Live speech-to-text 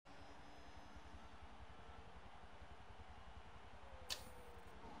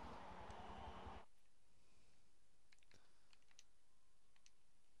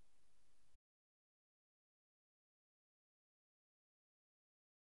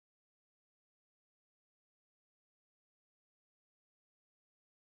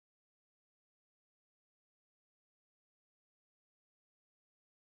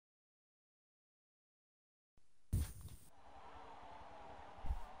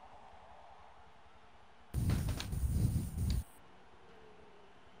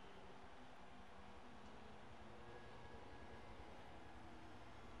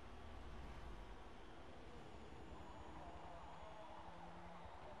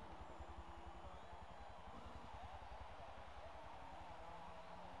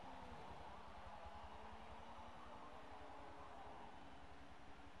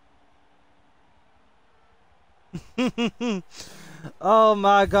Oh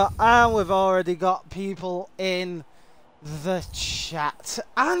my god, and we've already got people in the chat.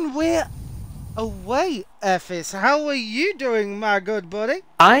 And we're away, Effis. How are you doing, my good buddy?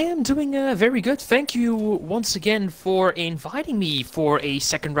 I am doing very good. Thank you once again for inviting me for a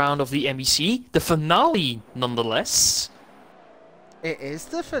second round of the MEC, the finale, nonetheless. It is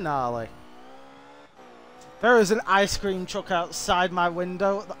the finale. There is an ice cream truck outside my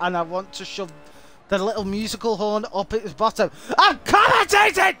window, and I want to shove the little musical horn up its bottom. I'm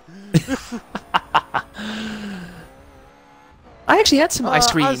commentating! I actually had some ice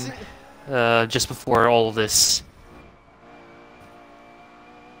cream it... just before all of this.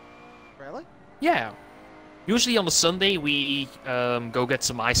 Really? Yeah. Usually on a Sunday we go get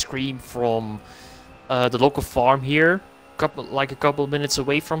some ice cream from the local farm here, like a couple of minutes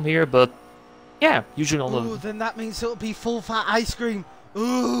away from here, but yeah, usually on Ooh, then that means it'll be full fat ice cream.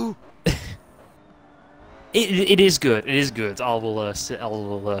 Ooh! It is good. It is good. I will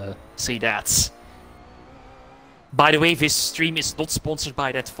say that. By the way, this stream is not sponsored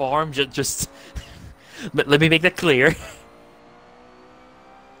by that farm. Just let me make that clear.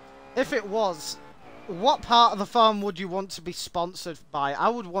 If it was, what part of the farm would you want to be sponsored by? I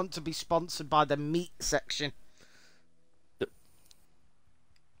would want to be sponsored by the meat section.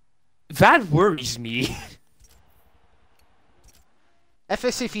 That worries me.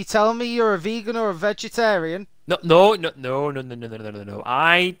 Effis, if you tell me you're a vegan or a vegetarian... No.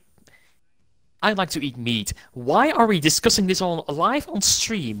 I like to eat meat. Why are we discussing this on live on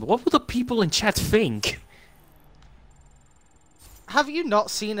stream? What would the people in chat think? Have you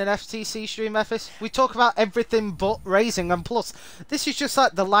not seen an FTC stream, Effis? We talk about everything but racing, and plus, this is just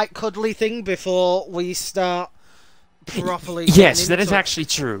like the light cuddly thing before we start properly. Yes, that is actually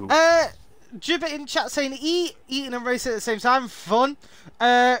true. Gibbet in chat saying eating and racing at the same time, fun.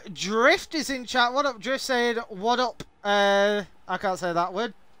 Drift is in chat. What up, Drift? Saying what up? I can't say that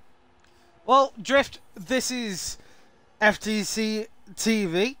word. Well, Drift, this is FTC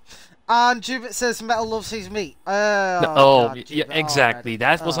TV, and Gibbet says Metal loves his meat. God, yeah, Gibbet, exactly.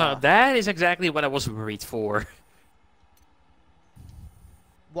 already. That is exactly what I was worried for.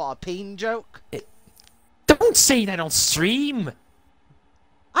 What, a peen joke? Don't say that on stream.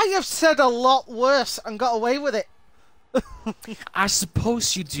 I have said a lot worse and got away with it. I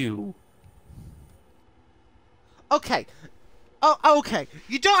suppose you do. Okay. Oh, okay.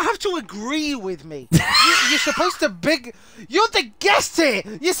 You don't have to agree with me. You're supposed to You're the guest here.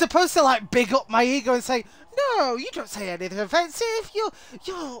 You're supposed to like big up my ego and say, no, you don't say anything offensive.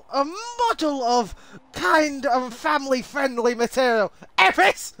 You're a model of kind and family-friendly material.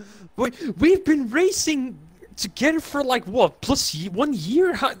 Eris! We've been racing together for like what, plus 1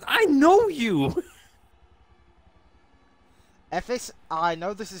 year? I know you. Effis, I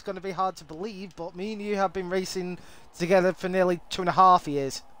know this is going to be hard to believe, but me and you have been racing together for nearly 2.5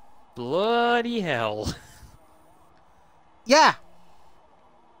 years. Bloody hell. Yeah.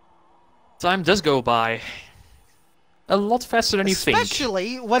 Time does go by. A lot faster than you think.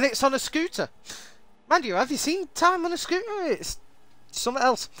 Especially when it's on a scooter. Mind you, have you seen time on a scooter? It's something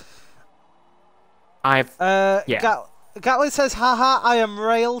else. Yeah. Gatlin says, haha, I am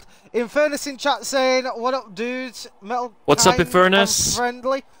railed. Infernus in chat saying, what up, dudes? Metal. What's up, Infernus?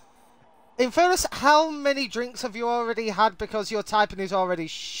 Friendly. Infernus, how many drinks have you already had? Because your typing is already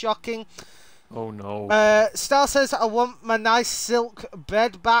shocking. Oh no. Star says, I want my nice silk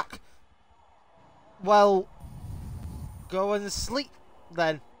bed back. Well, go and sleep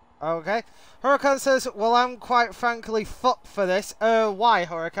then. Okay. Huracan says, well, I'm quite frankly fucked for this. Why,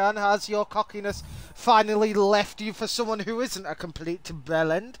 Huracan? Has your cockiness finally left you for someone who isn't a complete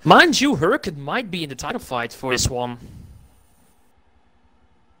bellend? Mind you, Huracan might be in the title fight for this one.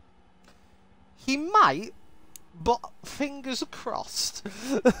 He might, but fingers crossed.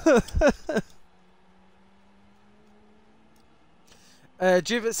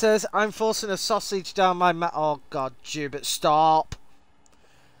 Jubit says, I'm forcing a sausage down my Oh god, Jubit, stop.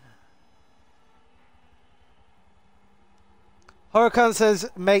 Huracan says,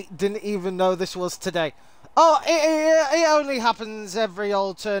 mate, didn't even know this was today. Oh, it only happens every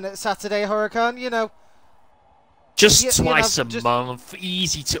alternate Saturday, Huracan, you know. Just twice a month,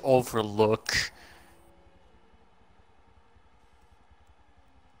 easy to overlook.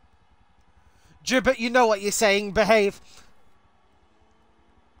 Gibbet, you know what you're saying, behave.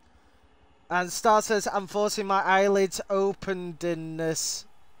 And Star says, I'm forcing my eyelids open-ness.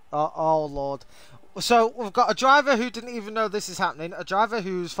 Oh, Lord. So, we've got a driver who didn't even know this is happening, a driver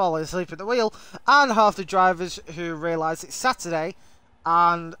who's falling asleep at the wheel, and half the drivers who realise it's Saturday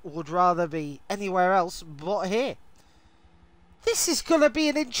and would rather be anywhere else but here. This is going to be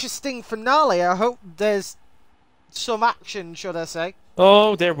an interesting finale. I hope there's some action, should I say.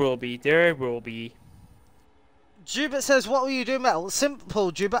 Oh, there will be. There will be. Jubert says, what will you do, Metal?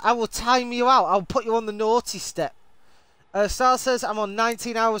 Simple, Jubert. I will time you out. I'll put you on the naughty step. Star says, I'm on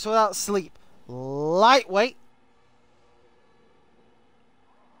 19 hours without sleep. Lightweight.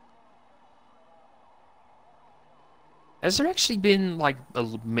 Has there actually been, like, a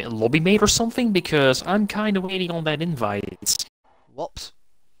lobby mate or something? Because I'm kind of waiting on that invite. Whoops.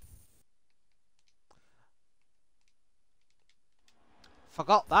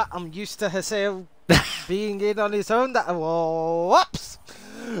 Forgot that. I'm used to Haseo being in on his own. That whoops.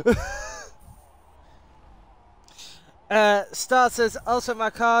 Star says, also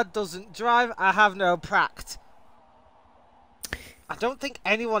my car doesn't drive. I have no pract. I don't think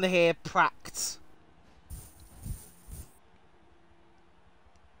anyone here practs.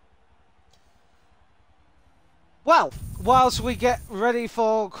 Well, whilst we get ready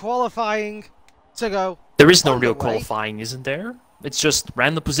for qualifying to go. There is no real qualifying, isn't there? It's just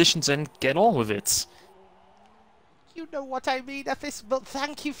random positions and get on with it. You know what I mean, Ephes, but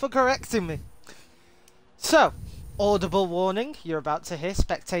thank you for correcting me. So, audible warning, you're about to hear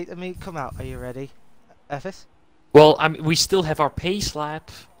spectator meet come out. Are you ready, Ephes? Well, we still have our pace lap.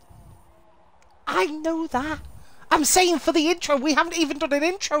 I know that. I'm saying for the intro, we haven't even done an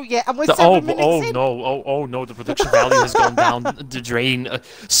intro yet, and we're 7 minutes in. Oh no, the production value has gone down the drain.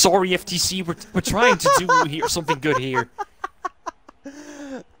 Sorry, FTC, we're trying to do here something good here.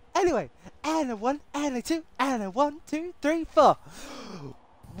 Anyway, and a 1, and a 2, and a 1, 2, 3, 4.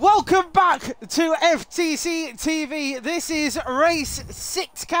 Welcome back to FTC TV. This is race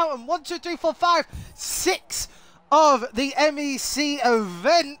 6, count them, 1, 2, 3, 4, 5, 6 of the MEC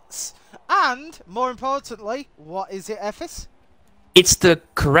events. And, more importantly, what is it, Ephes? It's the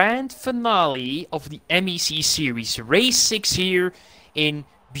grand finale of the MEC series. Race 6 here in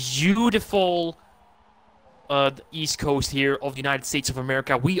beautiful the East Coast here of the United States of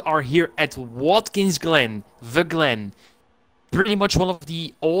America. We are here at Watkins Glen, the Glen. Pretty much one of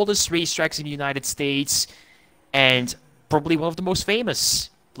the oldest racetracks in the United States. And probably one of the most famous.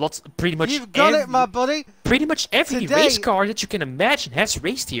 Pretty much You've got it, my buddy. Pretty much every race car that you can imagine has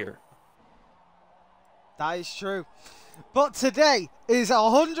raced here. That is true. But today is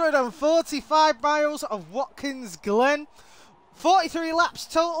 145 miles of Watkins Glen. 43 laps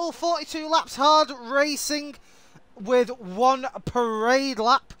total, 42 laps hard racing with 1 parade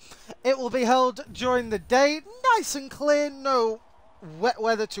lap. It will be held during the day. Nice and clear, no wet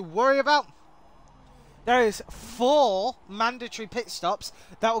weather to worry about. There is 4 mandatory pit stops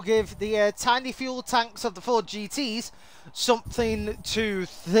that will give the tiny fuel tanks of the Ford GTs something to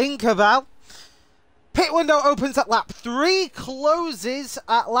think about. Pit window opens at lap 3, closes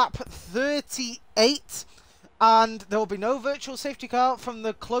at lap 38, and there will be no virtual safety car from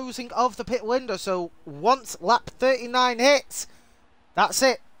the closing of the pit window. So once lap 39 hits, that's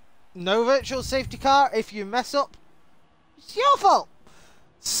it. No virtual safety car. If you mess up, it's your fault.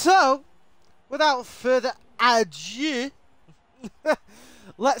 So, without further ado,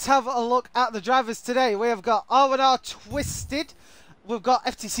 let's have a look at the drivers today. We have got R&R Twisted. We've got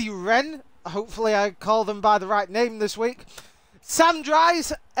FTC Ren. Hopefully I call them by the right name this week. Sam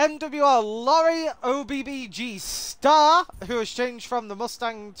Dries, MWR Lorry, OBBG Star, who has changed from the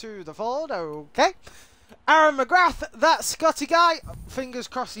Mustang to the Ford. Okay. Aaron McGrath, that Scotty guy. Fingers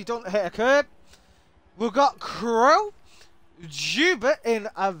crossed he don't hit a curb. We've got Crow. Jubert in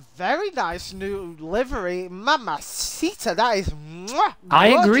a very nice new livery. Mamacita, that is mwah, I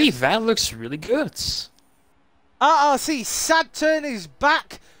agree, that looks really good. RRC, Sad Turn is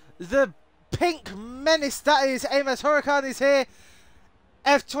back. The Pink Menace, that is AMS Huracan, is here.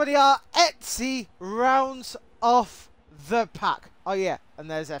 F20R Etsy rounds off the pack. Oh yeah,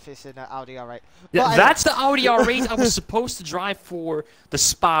 and there's Ephes in an Audi R8. Yeah, that's the Audi R8 I was supposed to drive for the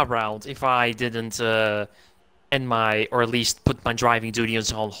Spa round if I didn't end my, or at least put my driving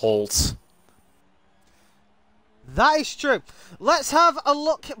duties on hold. That is true. Let's have a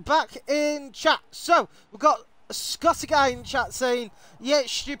look back in chat. So, we've got Scotty guy in chat saying, yeah,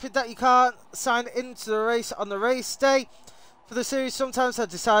 it's stupid that you can't sign into the race on the race day. For the series, sometimes I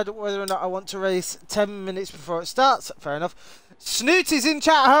decide whether or not I want to race 10 minutes before it starts. Fair enough. Snoot is in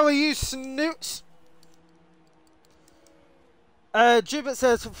chat. How are you, Snoots? Jubert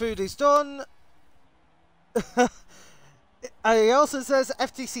says food is done. He also says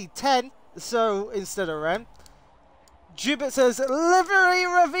FTC 10, so instead of Ren. Jubert says livery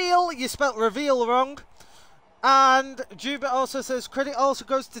reveal. You spelt reveal wrong. And Jubert also says credit also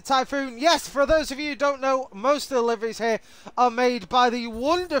goes to Typhoon. Yes, for those of you who don't know, most of the liveries here are made by the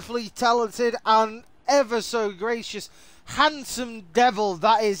wonderfully talented and ever so gracious, handsome devil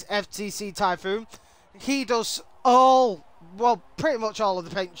that is FTC Typhoon. He does all, well, pretty much all of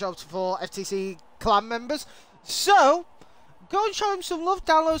the paint jobs for FTC clan members. So, go and show him some love,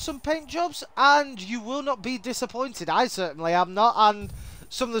 download some paint jobs, and you will not be disappointed. I certainly am not, and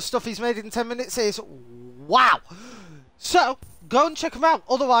some of the stuff he's made in 10 minutes is wow. So, go and check him out.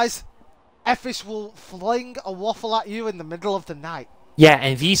 Otherwise, Effis will fling a waffle at you in the middle of the night. Yeah,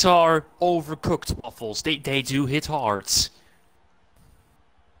 and these are overcooked waffles. They do hit hard.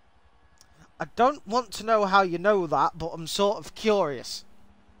 I don't want to know how you know that, but I'm sort of curious.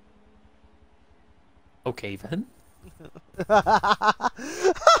 Okay, then.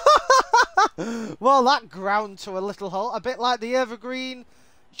 Well, that ground to a little hole, a bit like the evergreen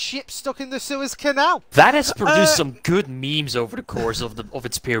ship stuck in the Suez Canal. That has produced some good memes over the course of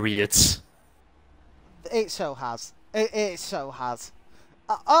its periods. It so has. It so has.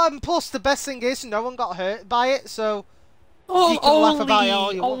 Plus, the best thing is, no one got hurt by it, so... you can laugh about it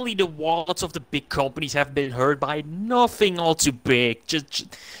all you want. Only the wallets of the big companies have been hurt by it. Nothing all too big. Just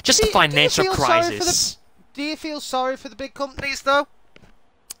a financial crisis. Do you feel sorry for the big companies, though?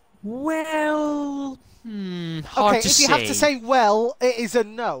 Well... hard okay, to if say. you have to say well, it is a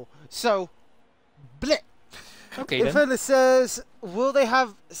no. So, bleh. Okay, then. Inferno says, will they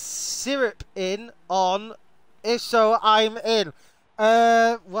have syrup in on? If so, I'm in.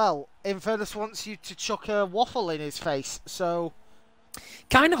 Well, Infernus wants you to chuck a waffle in his face, so...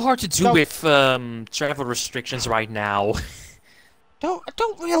 Kind of hard to do with travel restrictions right now. I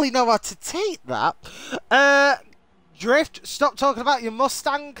don't really know how to take that. Drift, stop talking about your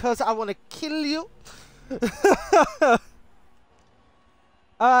Mustang, because I want to kill you.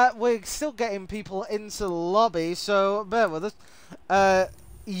 We're still getting people into the lobby, so bear with us.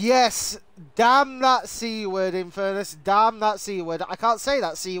 Yes, damn that C word, Infernus. Damn that C word. I can't say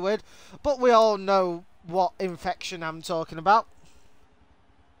that C word, but we all know what infection I'm talking about.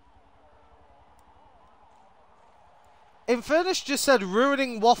 Infernus just said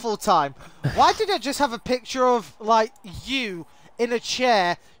ruining waffle time. Why did it just have a picture of, like, you in a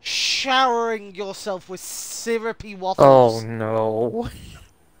chair showering yourself with syrupy waffles? Oh no.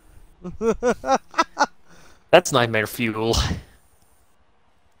 That's nightmare fuel.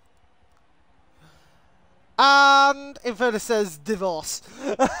 And Infernus says divorce.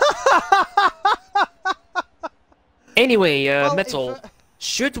 Anyway, Well, Metal,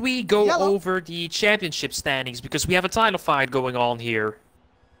 should we go Yellow. over the championship standings? Because we have a title fight going on here.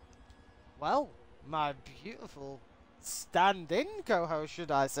 Well, my beautiful stand-in co-host,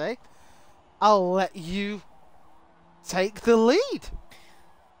 should I say, I'll let you take the lead.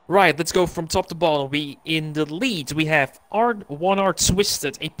 Right, let's go from top to bottom. In the lead, we have One Art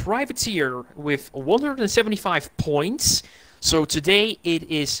Twisted, a privateer with 175 points. So today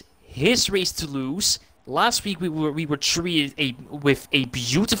it is his race to lose. Last week we were treated with a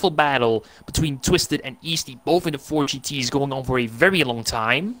beautiful battle between Twisted and Easty, both in the 4 GTs going on for a very long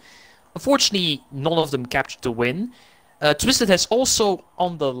time. Unfortunately, none of them captured the win. Twisted has also,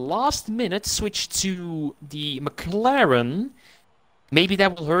 on the last minute, switched to the McLaren. Maybe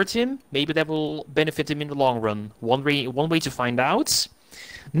that will hurt him, maybe that will benefit him in the long run. One way to find out.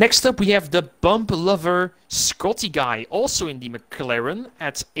 Next up, we have the bump lover Scotty guy, also in the McLaren,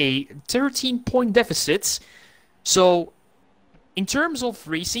 at a 13-point deficit. So, in terms of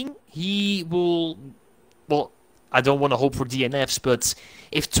racing, he will... Well, I don't want to hope for DNFs, but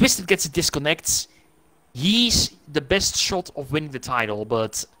if Twisted gets a disconnect, he's the best shot of winning the title,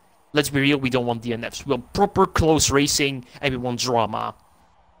 but... Let's be real, we don't want DNFs. We want proper close racing and we want drama.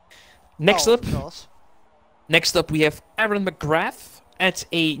 Next up, we have Aaron McGrath at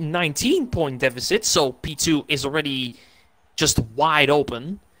a 19-point deficit, so P2 is already just wide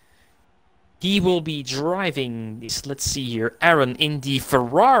open. He will be driving this, let's see here, Aaron in the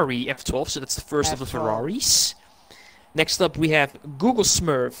Ferrari F12, so that's the first of the Ferraris. Next up, we have Google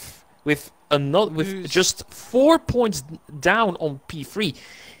Smurf with just 4 points down on P3.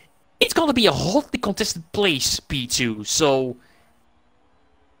 It's going to be a hotly contested place, P2, so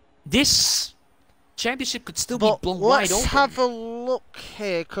this championship could still be blown wide open. Let's have a look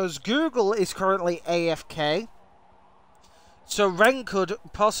here, because Google is currently AFK, so Ren could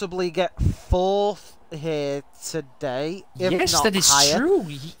possibly get 4th here today, if yes, not that is higher. True.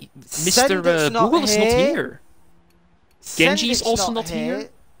 Mr. Google is not here. Genji is also not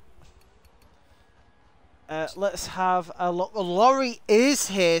here. Let's have a look. Laurie is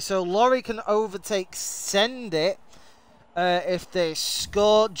here, so Laurie can overtake Send It if they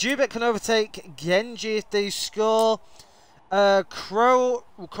score. Jubit can overtake Genji if they score. Crow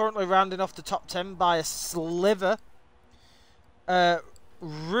currently rounding off the top 10 by a sliver.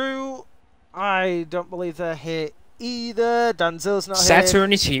 Rue, I don't believe they're here either. Danzil's not here.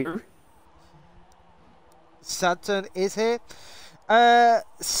 Saturn is here. Saturn is here.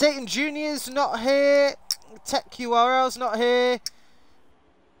 Satan Junior's not here. Tech QRL's not here.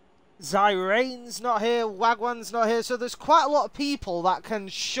 Zyrane's not here. Wagwan's not here. So there's quite a lot of people that can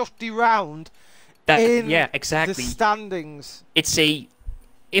shufty round in exactly. the standings. It's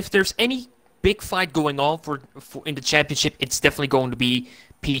if there's any big fight going on for in the championship, it's definitely going to be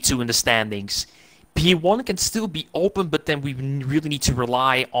P2 in the standings. P1 can still be open, but then we really need to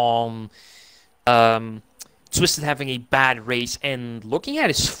rely on Twisted having a bad race. And looking at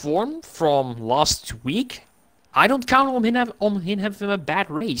his form from last week, I don't count on him having a bad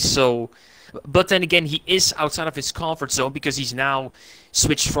race. So, but then again, he is outside of his comfort zone because he's now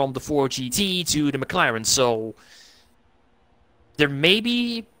switched from the 4GT to the McLaren. So there may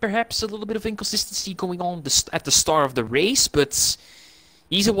be perhaps a little bit of inconsistency going on at the start of the race, but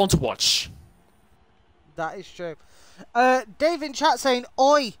he's a one to watch. That is true. Dave in chat saying,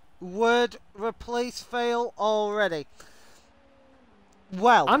 "Oi, word replace fail already."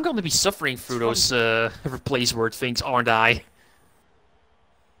 Well, I'm going to be suffering through those replace word things, aren't I?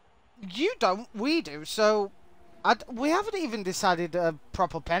 You don't, we do. So, we haven't even decided a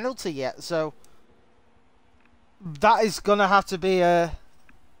proper penalty yet. So, that is going to have to be a...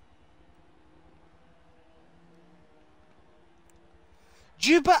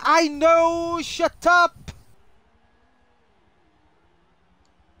 Juba, I know! Shut up!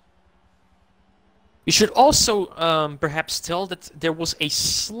 We should also perhaps tell that there was a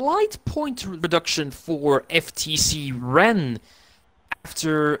slight point reduction for FTC Ren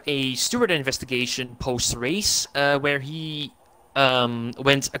after a steward investigation post-race, where he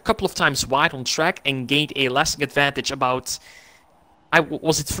went a couple of times wide on track and gained a lasting advantage. About,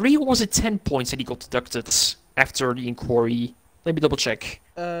 was it 3 or was it 10 points that he got deducted after the inquiry? Let me double check.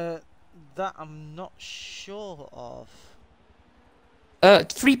 That I'm not sure of.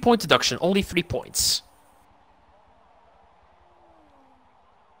 3-point deduction, only 3 points.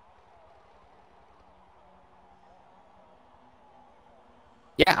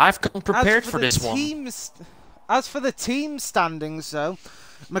 Yeah, I've come prepared for this one. As for the team standings, though,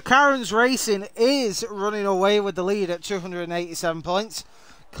 McLaren's Racing is running away with the lead at 287 points.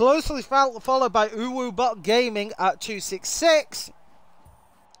 Closely followed by UwuBot Gaming at 266.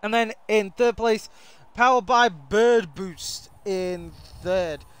 And then in third place, powered by Bird Boost in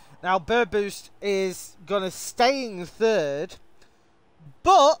third. Now, Bird Boost is going to stay in third,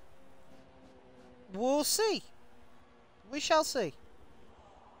 but we'll see. We shall see.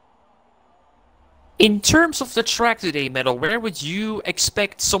 In terms of the track today, Metal, where would you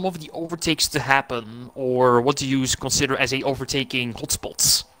expect some of the overtakes to happen, or what do you consider as a overtaking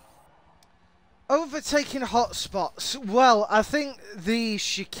hotspots? Overtaking hotspots. Well, I think the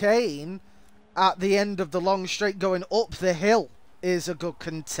chicane at the end of the long straight going up the hill is a good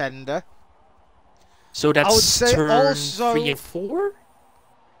contender. So that's I would say turn also 3 and 4?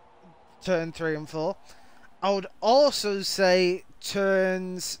 Turn 3 and 4. I would also say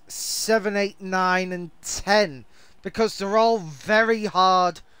turns 7, 8, 9 and 10, because they're all very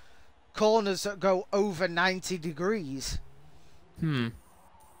hard corners that go over 90 degrees.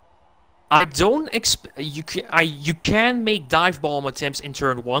 I don't expect you can make dive bomb attempts in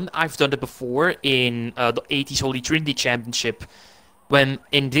turn 1. I've done it before in the 80s Holy Trinity Championship, when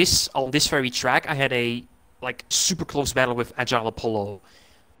on this very track I had a super close battle with Agile Apollo,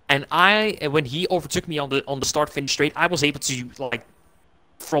 and when he overtook me on the start finish straight, I was able to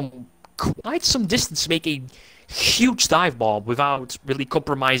from quite some distance make a huge dive bomb without really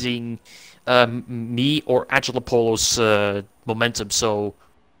compromising me or Agile Apollo's momentum. So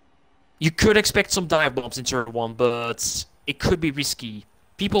you could expect some dive bombs in turn 1, but it could be risky.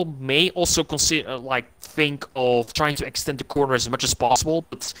 People may also consider, think of trying to extend the corner as much as possible,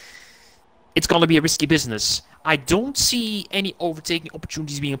 but it's gonna be a risky business. I don't see any overtaking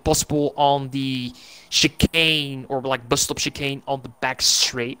opportunities being possible on the chicane or bus stop chicane on the back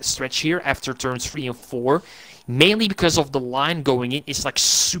stretch here after turns 3 and 4, mainly because of the line going in is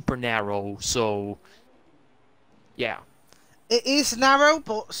super narrow. So yeah. It is narrow,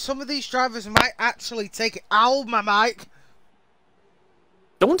 but some of these drivers might actually take it. Ow, my mic!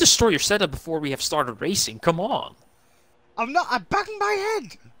 Don't destroy your setup before we have started racing. Come on. I'm not. I banged my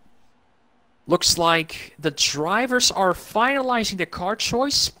head. Looks like the drivers are finalizing their car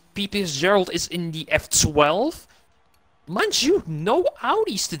choice. PPS Gerald is in the F12. Mind you, no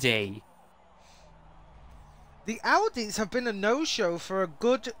Audis today. The Audis have been a no-show for a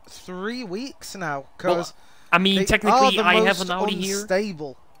good 3 weeks now, because I mean, technically, I have an Audi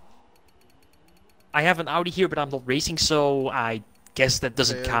unstable. here. I have an Audi here, but I'm not racing, so I guess that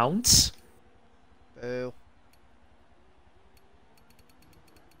doesn't count. Boo.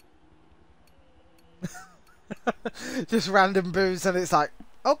 Just random boos, and it's like,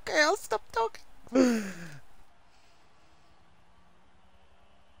 okay, I'll stop talking.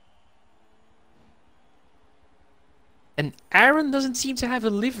 And Aaron doesn't seem to have a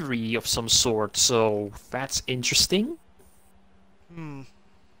livery of some sort, so that's interesting. Hmm.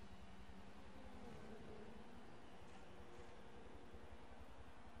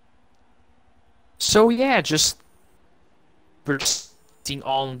 So yeah, just waiting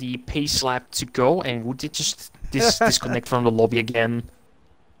on the pace lap to go, and would it just disconnect from the lobby again?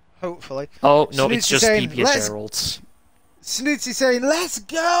 Hopefully. Oh no, Snooty it's just saying, PPS Heralds. Snooty saying, "Let's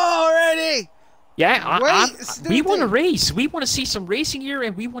go already!" Yeah, Snooty. we want to race. We want to see some racing here,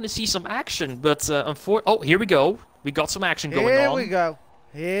 and we want to see some action. But oh, here we go. We got some action going on. Here we go.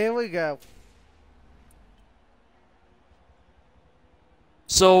 Here we go.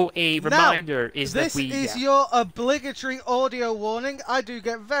 So a reminder is that this is your obligatory audio warning. I do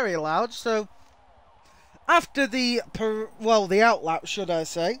get very loud, so after the outlap, should I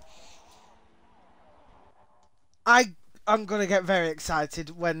say, I'm gonna get very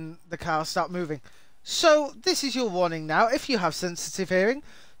excited when the cars start moving. So this is your warning now. If you have sensitive hearing,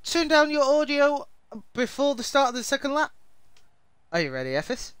 turn down your audio before the start of the second lap. Are you ready,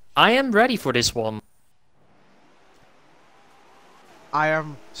 Ephes? I am ready for this one. I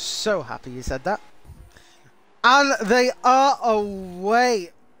am so happy you said that. And they are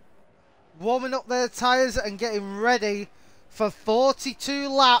away. Warming up their tyres and getting ready for 42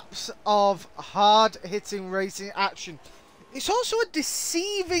 laps of hard-hitting racing action. It's also a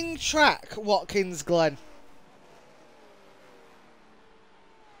deceiving track, Watkins, Glen.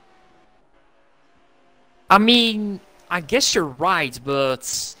 I mean, I guess you're right,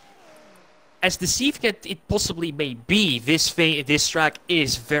 but as deceiving as it possibly may be, this track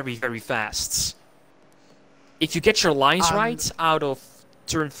is very, very fast. If you get your lines right out of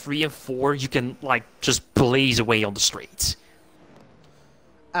turn 3 and 4, you can like just blaze away on the straight.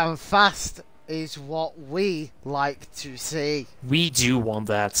 And fast is what we like to see. We do want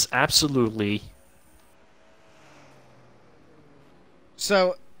that, absolutely.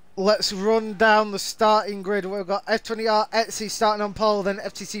 So let's run down the starting grid. We've got F20R Etsy starting on pole, then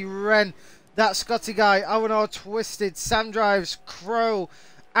FTC Ren, that Scotty guy, Owen Twisted, Sam Drives, Crow,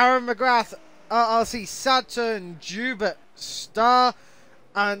 Aaron McGrath, RRC, Saturn, Jubert, Star,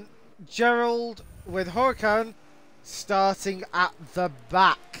 and Gerald with Huracan starting at the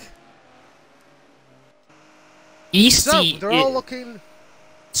back. Easty, so they're all looking.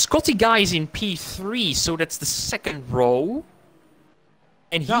 Scotty guy is in P3, so that's the second row.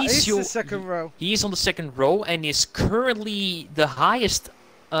 And he's the second row. He is on the second row and is currently the highest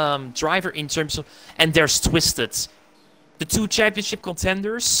driver in terms of. And there's Twisted. The two championship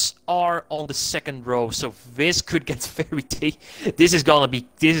contenders are on the second row, so this could get very. This is gonna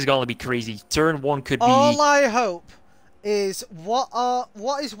be crazy. Turn 1 could be. All I hope is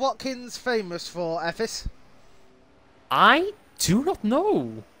what is Watkins famous for, Ephes? I do not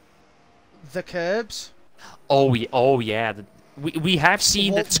know. The curbs. Oh yeah. We have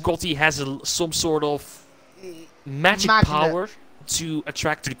seen that Scotty has some sort of magic power to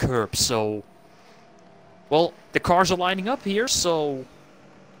attract to the curb, so. Well, the cars are lining up here, so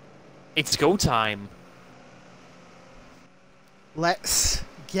it's go time. Let's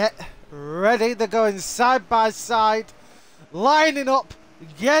get ready. They're going side by side, lining up,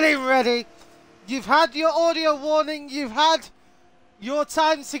 getting ready. You've had your audio warning. You've had your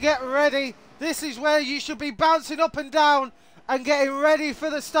time to get ready. This is where you should be bouncing up and down and getting ready for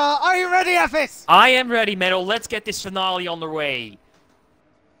the start. Are you ready, Ephes? I am ready, Metal. Let's get this finale on the way.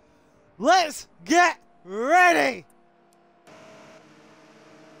 Let's get ready!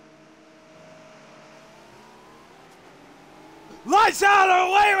 Lights out,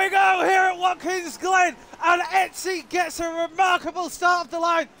 away we go here at Watkins Glen, and Etsy gets a remarkable start of the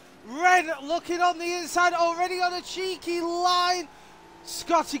line. Ren looking on the inside, already on a cheeky line.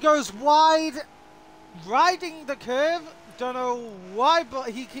 Scotty goes wide, riding the curve. Don't know why, but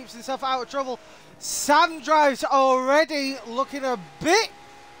he keeps himself out of trouble. Sam Drives already looking a bit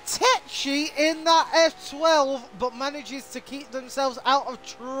tetchy in that F12, but manages to keep themselves out of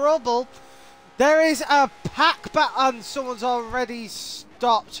trouble. There is a pack back, and someone's already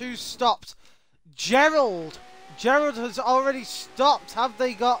stopped. Who stopped? Gerald. Gerald has already stopped. Have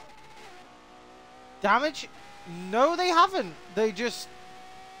they got damage? No, they haven't. They just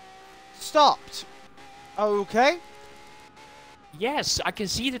stopped. Okay. Yes, I can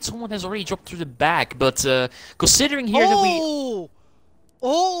see that someone has already dropped through the back, but considering here that we...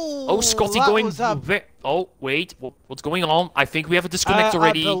 Oh, Scotty going... Oh, wait, what's going on? I think we have a disconnect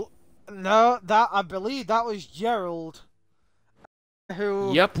already. No, I believe that was Gerald.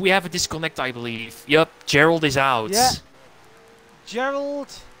 who... Yep, we have a disconnect, I believe. Yep, Gerald is out. Yeah. Gerald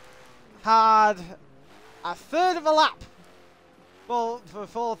had a third of a lap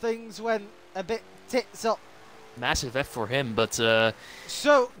before things went a bit tits up. Massive F for him, but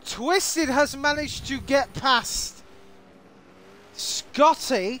So Twisted has managed to get past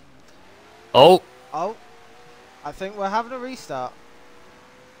Scotty. Oh, I think we're having a restart.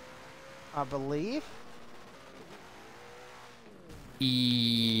 I believe.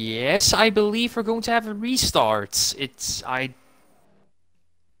 yes, I believe we're going to have a restart.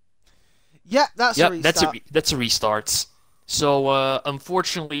 Yeah, that's a Yep, restart. that's a restart. So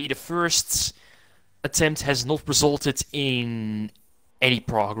unfortunately, the first attempt has not resulted in any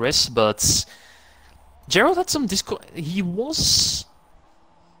progress, but Gerald had some he was...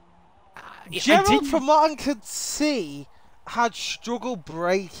 Gerald, from what I could see, had struggle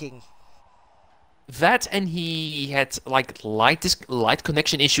braking. That, and he had like light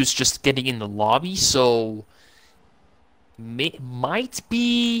connection issues just getting in the lobby, so might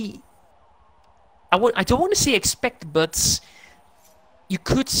be... I don't want to say expect, but you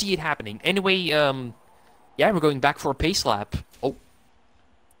could see it happening. Anyway, yeah, we're going back for a pace lap. Oh.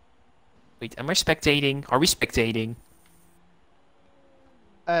 Wait, am I spectating? Are we spectating?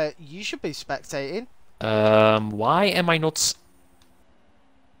 You should be spectating. Why am I not...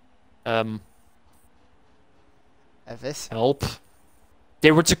 Evis. Help.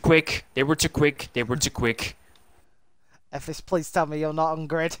 They were too quick. They were too quick. They were too quick. Evis, please tell me you're not on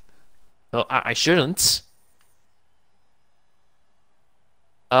grid. No, I shouldn't.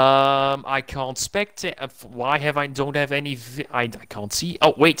 I can't spectate. Why have I don't have any? I can't see.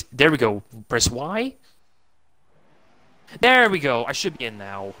 Oh wait, there we go. Press Y. There we go. I should be in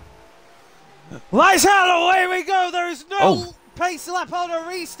now. Lights out, away we go. There is no Oh. pace lap on a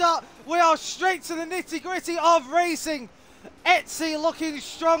restart. We are straight to the nitty gritty of racing. Etsy looking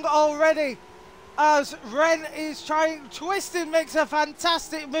strong already as Ren is trying. Twisted makes a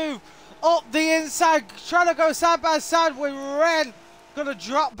fantastic move up the inside, trying to go side by side with Ren. Gonna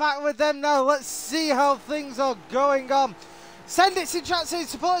drop back with them now. Let's see how things are going on. Send it in chat saying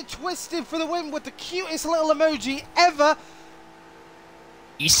supporting Twisted for the win with the cutest little emoji ever.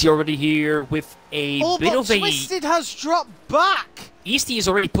 Easty already here with a bit of a... Twisted has dropped back. Easty is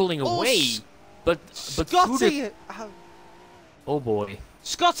already pulling away, but Scotty... Oh boy.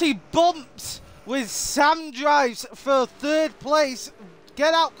 Scotty bumped with Sam Drives for third place.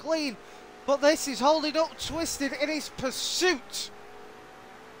 Get out clean. But this is holding up Twisted in his pursuit.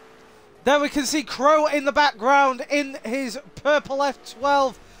 There we can see Crow in the background in his purple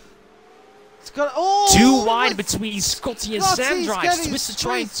F12. It's got too wide between Scotty and Sam Drives. Twisted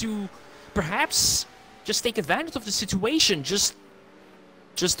trying squeezed. to perhaps just take advantage of the situation. Just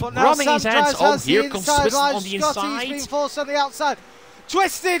But now rubbing Sam his hands. Drives Oh, has here the comes inside Twisted line. on the Scotty's being inside. forced on the outside.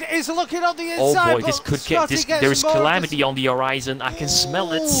 Twisted is looking on the Oh inside. boy, this but could get Scotty gets there is more of calamity this. on the horizon. I can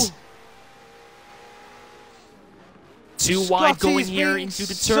smell it. Ooh. Too wide Scotty's going here being into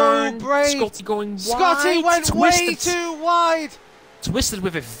the so turn. brave. Scotty going wide. Scotty went way Twisted. too wide. Twisted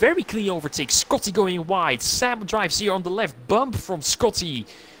with a very clean overtake. Scotty going wide. Sam Drives here on the left. Bump from Scotty.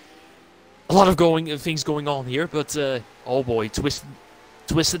 A lot of things going on here, but oh boy,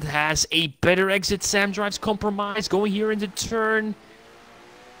 Twisted has a better exit. Sam Drives compromise going here in the turn.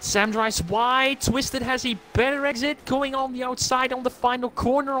 Sam Drives wide. Twisted has a better exit going on the outside on the final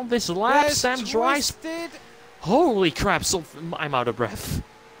corner on this lap. There's Sam Drives. Twisted. Holy crap! So I'm out of breath.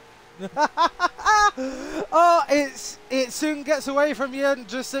 Oh, it soon gets away from you, and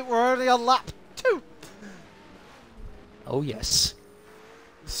just think we're only on lap 2. Oh yes.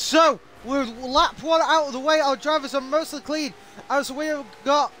 So we're lap 1 out of the way. Our drivers are mostly clean, as we have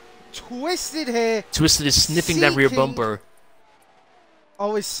got Twisted here. Twisted is sniffing that rear seeking- bumper.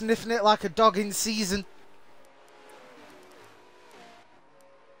 Always sniffing it like a dog in season.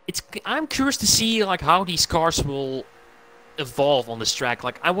 I'm curious to see like how these cars will evolve on this track.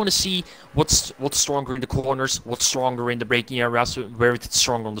 Like I want to see what's stronger in the corners, what's stronger in the braking areas, where it's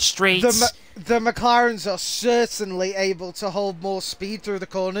stronger on the straights. The McLarens are certainly able to hold more speed through the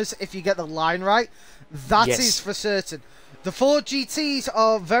corners if you get the line right. That is Yes. for certain. The Ford GTs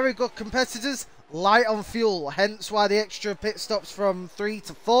are very good competitors, light on fuel, hence why the extra pit stops from 3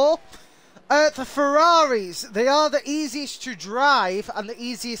 to 4. The Ferraris, they are the easiest to drive and the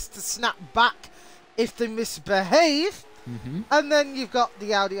easiest to snap back if they misbehave. And then you've got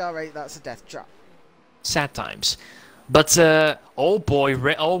the Audi R8, that's a death trap. Sad times. But, oh boy,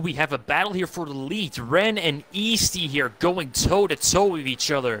 we have a battle here for the lead. Ren and Easty here going toe-to-toe with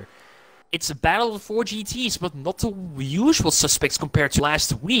each other. It's a battle of 4 GTs, but not the usual suspects compared to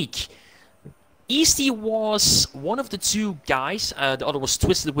last week. Easty was one of the two guys. The other was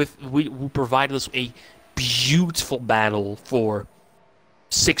Twisted, who provided us a beautiful battle for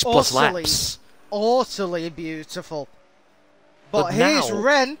 6+ laps. Utterly beautiful. But now, here's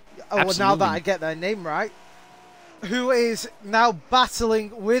Ren. Oh, well, now that absolutely. I get their name right, who is now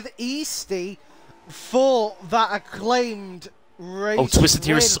battling with Easty for that acclaimed race. Oh, Twisted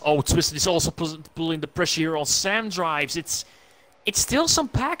win. Twisted is also pulling the pressure here on Sam drives. It's still some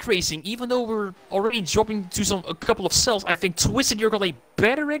pack racing, even though we're already dropping to a couple of cells. I think Twisted, you're got a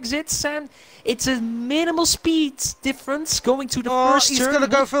better exit, Sam. It's a minimal speed difference going to the first turn. He's gonna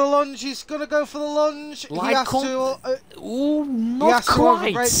go for the lunge. He's gonna go for the lunge. Like he has to. Ooh, not he has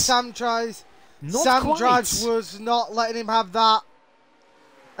quite. To overbrake. Sam tries. Not Sam quite. drives was not letting him have that.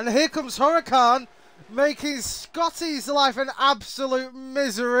 And here comes Huracan, making Scotty's life an absolute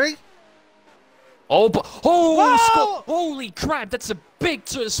misery. Oh, but Scott! Holy crap! That's a big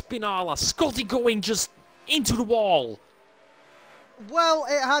Spinala. Scotty going just into the wall. Well,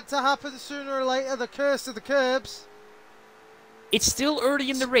 it had to happen sooner or later. The curse of the curbs. It's still early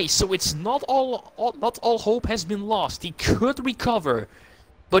in the race, so it's not all hope has been lost. He could recover,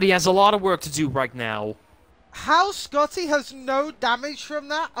 but he has a lot of work to do right now. How Scotty has no damage from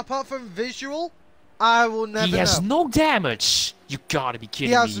that, apart from visual, I will never know. He has no damage. You gotta be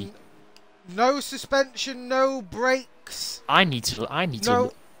kidding me. He has no suspension, no brakes. I need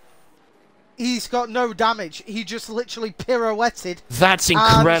to. He's got no damage. He just literally pirouetted. That's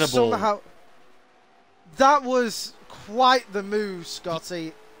incredible. And somehow, that was quite the move,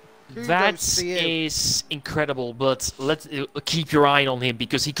 Scotty. That is incredible, but let's keep your eye on him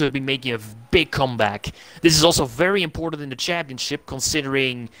because he could be making a big comeback. This is also very important in the championship,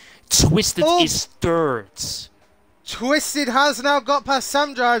 considering Twisted is third. Twisted has now got past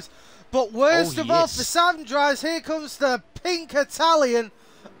Sam Drives, but worst of all for Sam Drives, here comes the pink Italian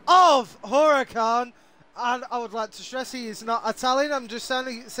of Huracan, and I would like to stress he is not Italian. I'm just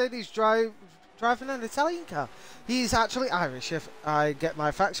saying he's driving an Italian car. He's actually Irish, if I get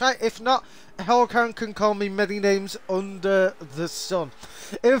my facts right. If not, Huracan can call me many names under the sun.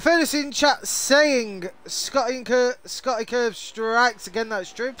 In fairness, in chat saying Scotty Curve strikes again.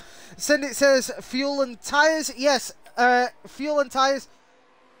 That's true. Send it says fuel and tires. Yes, fuel and tires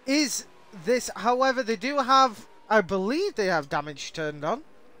is this. However, they do have, I believe they have damage turned on.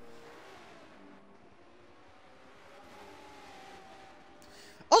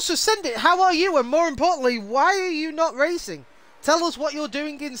 Also, send it. How are you? And more importantly, why are you not racing? Tell us what you're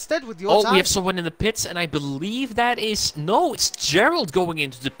doing instead with your time. Oh, we have someone in the pits, and I believe that is... No, it's Gerald going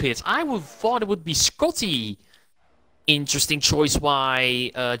into the pits. I would thought it would be Scotty. Interesting choice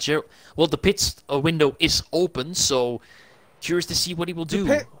why Gerald... Well, the pits window is open, so curious to see what he will do.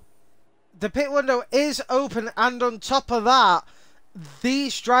 The pit window is open, and on top of that,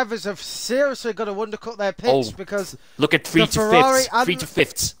 these drivers have seriously got to undercut their pits because look at 3 to 5th. 3 to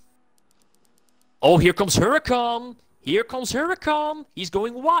 5th. Oh, here comes Huracan. Here comes Huracan. He's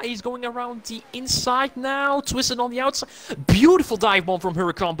going wide. He's going around the inside now. Twisted on the outside. Beautiful dive bomb from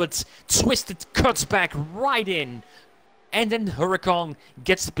Huracan, but Twisted cuts back right in. And then Huracan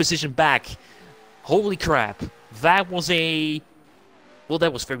gets the position back. Holy crap. That was well,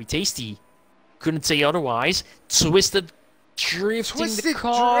 that was very tasty. Couldn't say otherwise. Twisted drifting the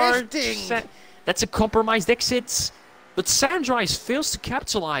car. That's a compromised exit. But Sandrise fails to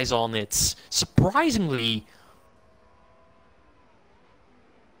capitalize on it. Surprisingly.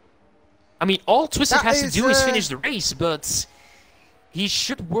 I mean, all Twisted has to do is finish the race, but he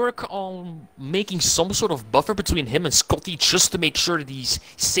should work on making some sort of buffer between him and Scotty just to make sure that he's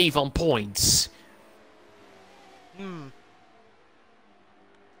safe on points.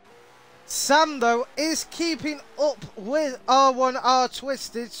 Sam, though, is keeping up with R1R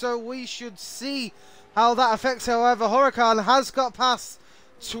Twisted, so we should see how that affects. However, Huracan has got past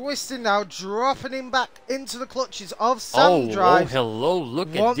Twisted now, dropping him back into the clutches of Sam Drive. Oh, hello!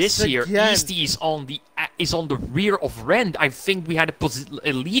 Look at this here. Easty is on the rear of Ren. I think we had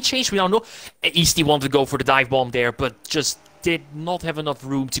a lead change. We don't know. Easty wanted to go for the dive bomb there, but just did not have enough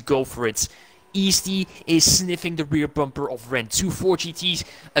room to go for it. Easty is sniffing the rear bumper of Ren. 2-4 GTs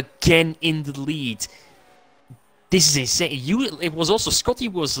again in the lead. This is insane. It was also Scotty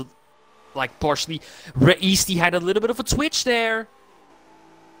was like partially. Easty had a little bit of a twitch there.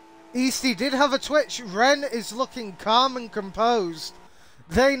 Easty did have a twitch. Ren is looking calm and composed.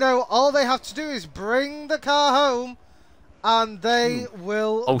 They know all they have to do is bring the car home, and they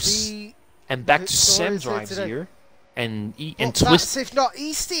will be. And back to Sam Drives here. And Twist. If not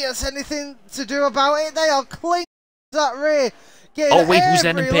Easty has anything to do about it, they are clinging to that rear. Oh wait, who's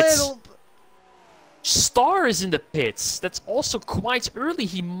in the pits? Star is in the pits. That's also quite early.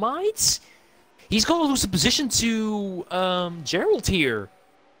 He might He's gonna lose the position to Gerald here.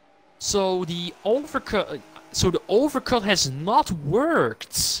 So the overcut has not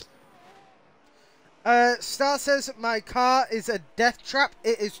worked. Star says, my car is a death trap.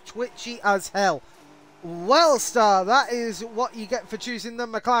 It is twitchy as hell. Well, Star, that is what you get for choosing the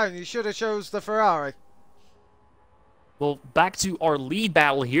McLaren. You should have chose the Ferrari. Well, back to our lead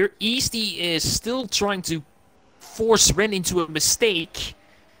battle here. Easty is still trying to force Ren into a mistake.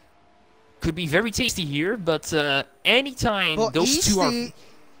 Could be very tasty here, but anytime those two are...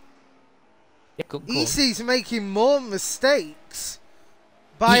 Yeah, go Easty's making more mistakes.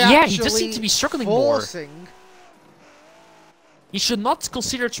 He does seem to be struggling more. He should not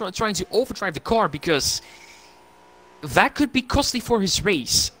consider trying to overdrive the car, because that could be costly for his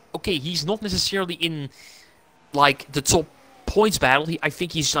race. Okay, he's not necessarily in like the top points battle. I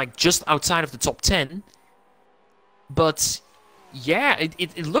think he's like just outside of the top 10. But yeah,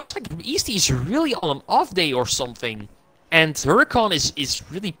 it looks like Easty is really on an off day or something. And Huracan is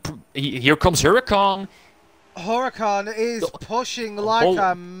really... Here comes Huracan. Huracan is pushing like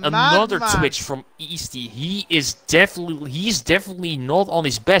a madman. Another twitch from Easty. He's definitely not on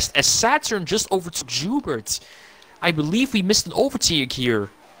his best, as Saturn just overtook Joubert. I believe we missed an overtake here.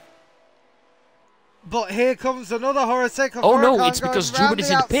 But here comes another Huracan. Oh no, it's because Joubert is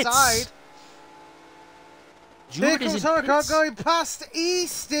in the pits. Here comes Huracan going past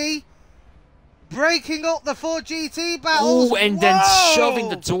Easty. Breaking up the 4GT battles. Oh, and then shoving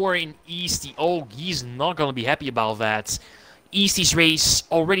the door in Easty. Oh, he's not going to be happy about that. Easty's race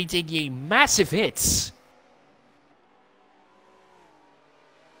already taking a massive hit.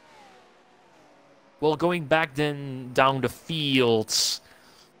 Well, going back then down the field,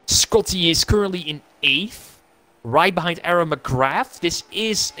 Scotty is currently in 8th, right behind Aaron McGrath. This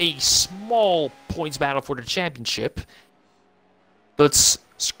is a small points battle for the championship. But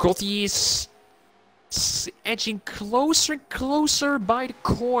Scotty is edging closer and closer by the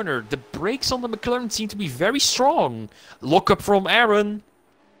corner. The brakes on the McLaren seem to be very strong. Lock up from Aaron.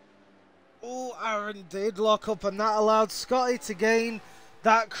 Oh, Aaron did lock up, and that allowed Scotty to gain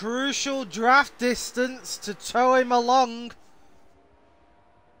that crucial draft distance to tow him along.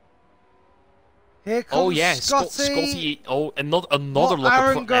 Here comes Scotty. Oh, and not another lock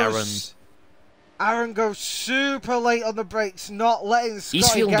up from Aaron. Aaron goes super late on the brakes, not letting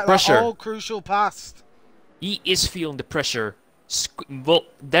Scotty get that whole crucial pass. He is feeling the pressure. Well,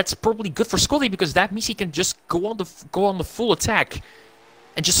 that's probably good for Scotty, because that means he can just go on the full attack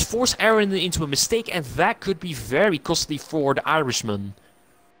and just force Aaron into a mistake, and that could be very costly for the Irishman.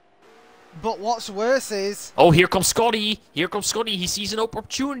 But what's worse is... Oh, here comes Scotty. Here comes Scotty. He sees an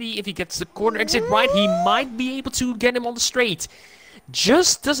opportunity. If he gets the corner exit right, he might be able to get him on the straight.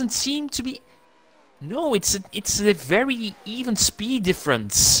 Just doesn't seem to be... No, it's a very even speed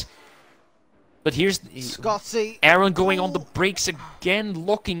difference. But here's Scotty. Aaron going on the brakes again,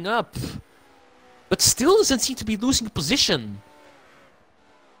 locking up. But still doesn't seem to be losing position.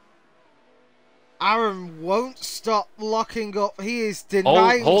 Aaron won't stop locking up. He is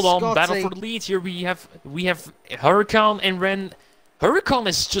denying hold on, Scotty. battle for the lead here. We have Huracan and Ren. Huracan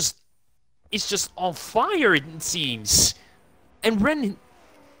is just on fire, it seems. And Ren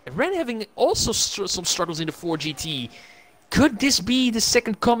having also some struggles in the 4GT. Could this be the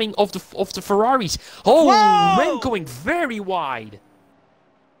second coming of the Ferraris? Oh, whoa! Ren going very wide.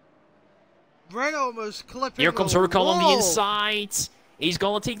 Ren almost clipping. Here comes Huracan on the inside. He's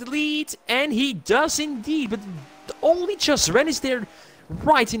gonna take the lead, and he does indeed. But only just Ren is there,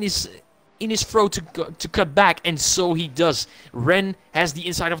 right in his throat to cut back, and so he does. Ren has the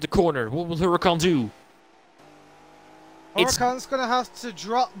inside of the corner. What will Huracan do? Huracan's going to have to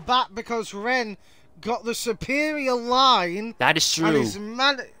drop back because Ren got the superior line. That is true.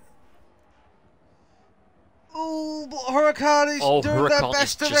 Oh, but Huracan is doing their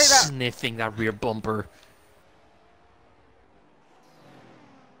best to make that. just sniffing that rear bumper.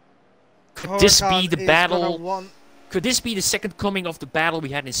 Could this be the battle? Could this be the second coming of the battle we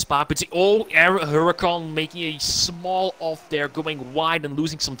had in Spa? But Huracan making a small off there, going wide and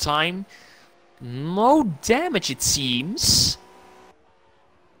losing some time. No damage, it seems.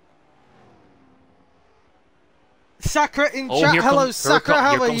 Sakura in chat. Hello, Sakura.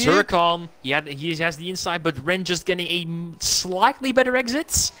 How are you? Here comes Huracan. He has the inside, but Ren just getting a slightly better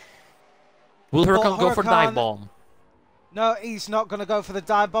exit. Will Huracan go for the dive bomb? No, he's not going to go for the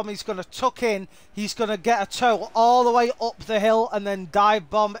dive bomb. He's going to tuck in. He's going to get a tow all the way up the hill and then dive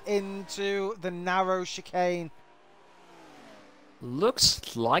bomb into the narrow chicane.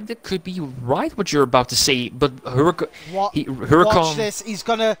 Looks like that could be right what you're about to say, but Huracan... Watch this.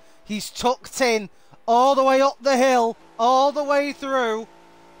 He's tucked in all the way up the hill, all the way through.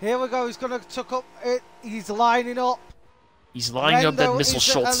 Here we go. He's going to tuck up it. He's lining up. He's lining up that missile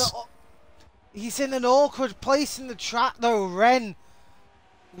shot. He's in an awkward place in the track, though, Ren.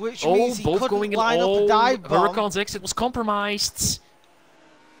 Which means he couldn't line up a dive bomb. Huracan's exit was compromised.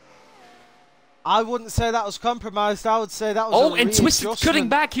 I wouldn't say that was compromised. I would say that was a and Twisted cutting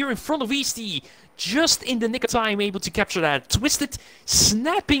back here in front of Easty. Just in the nick of time, able to capture that. Twisted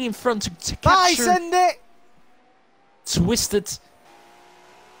snapping in front to capture. Send it! Twisted.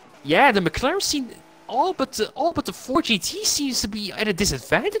 Yeah, the McLaren scene, all but the 4GT seems to be at a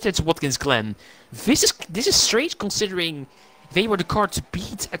disadvantage at Watkins Glen. This is strange considering they were the car to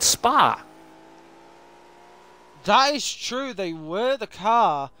beat at Spa. That is true. They were the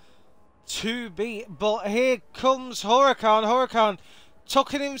car to beat, but here comes Huracan. Huracan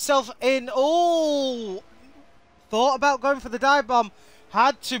tucking himself in. Oh, thought about going for the dive bomb.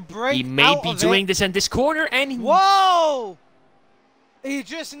 Had to break. He may be doing this in this corner, and whoa! He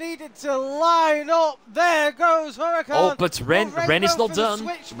just needed to line up. There goes Huracan. Oh, but Ren is not done.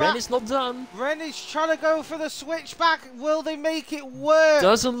 Ren is not done. Ren is trying to go for the switchback. Will they make it work?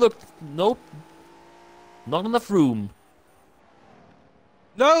 Doesn't look. Nope. Not enough room.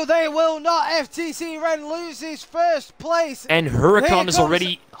 No, they will not. FTC Ren loses first place. And Huracan is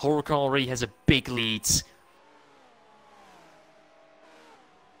already. Huracan already has a big lead.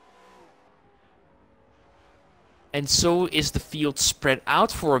 And so is the field spread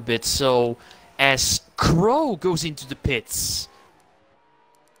out for a bit. So as Crow goes into the pits.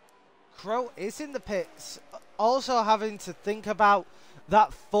 Crow is in the pits. Also having to think about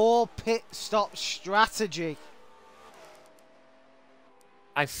that 4 pit stop strategy.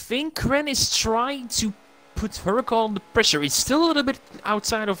 I think Ren is trying to put Huracan under pressure. It's still a little bit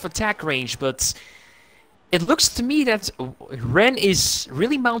outside of attack range, but it looks to me that Ren is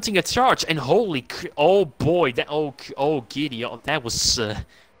really mounting a charge. And oh boy, giddy, that was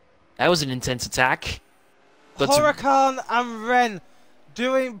an intense attack. But Huracan and Ren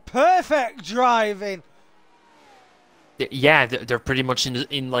doing perfect driving. Yeah, they're pretty much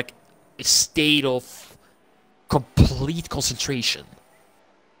in like a state of complete concentration.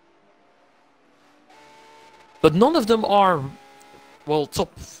 But none of them are, well,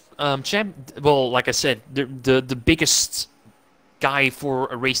 top well, like I said, the biggest guy for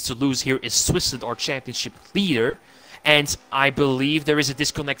a race to lose here is Twisted, our championship leader, and I believe there is a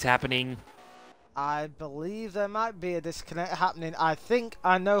disconnect happening. I believe there might be a disconnect happening. I think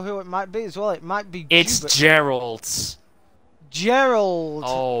I know who it might be as well. It might be It's Gerald. Gerald.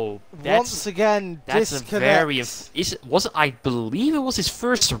 Oh, once again, that's disconnect. I believe it was his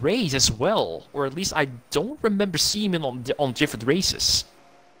first race as well, or at least I don't remember seeing him on different races.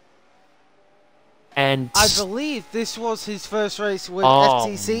 And I believe this was his first race with oh,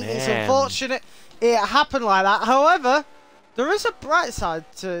 FTC. Man. It's unfortunate it happened like that. However, there is a bright side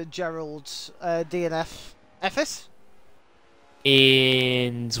to Gerald's DNF. FS?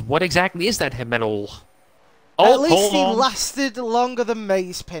 And what exactly is that medal? At least he lasted longer than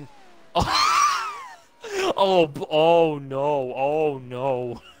May's pin. Oh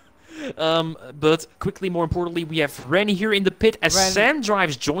no. But quickly, more importantly, we have Ren here in the pit as Sam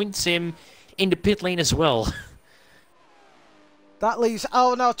Drives joins him in the pit lane as well. That leaves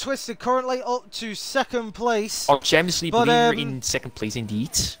now Twisted currently up to second place. Our Champions League leader in second place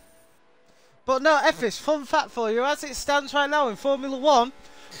indeed. But no, Effis, fun fact for you, as it stands right now in Formula 1,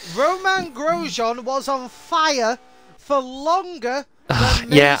 Romain Grosjean was on fire for longer than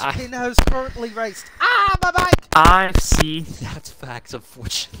Mazepin has currently raced. My bike! I've seen that fact,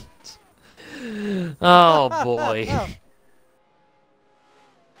 unfortunately. Oh boy.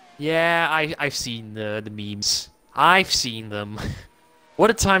 Yeah, I've seen the memes. I've seen them. What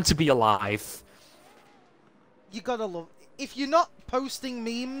a time to be alive. You gotta love. If you're not posting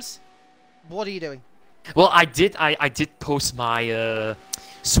memes, what are you doing? Well, I did post my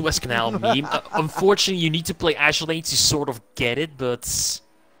Suez Canal meme. Unfortunately, you need to play Azure Lane to sort of get it, but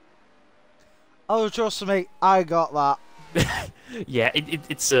oh, trust me, I got that. Yeah,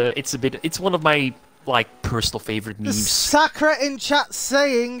 it's one of my personal favorite memes. Sakura in chat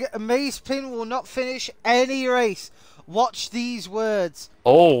saying Mazepin will not finish any race. Watch these words.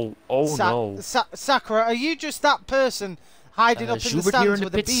 Oh no. Sakura, are you just that person hiding up in the stands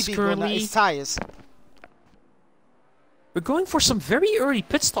with a BB gun at his tyres? We're going for some very early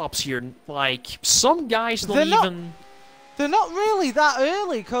pit stops here. Like, some guys don't even... They're not really that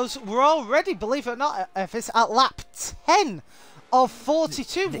early, because we're already, believe it or not, Effis, at lap 10 of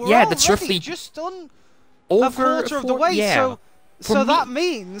 42. We're that's roughly just done a quarter of the way. Yeah. So that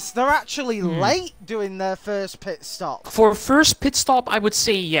means they're actually late doing their first pit stop. For first pit stop, I would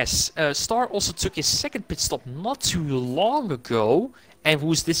say yes. Star also took his second pit stop not too long ago. And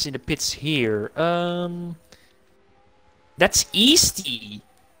who's this in the pits here? That's Easty.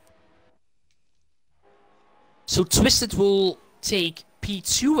 So Twisted will take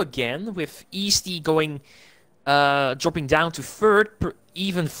P2 again, with Easty going, dropping down to third,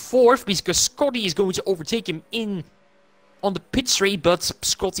 even fourth, because Scotty is going to overtake him in on the pit straight, but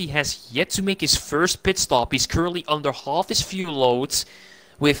Scotty has yet to make his first pit stop. He's currently under half his fuel load,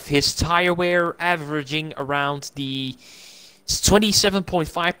 with his tire wear averaging around the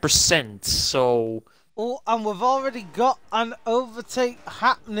 27.5%. So. Oh, and we've already got an overtake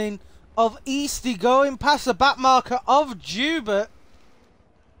happening of Easty going past the back marker of Jubert.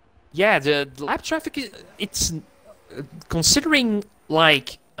 Yeah, the lap traffic, it's considering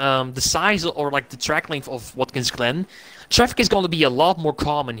like the size or like the track length of Watkins Glen, traffic is going to be a lot more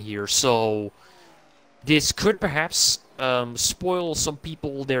common here. So this could perhaps spoil some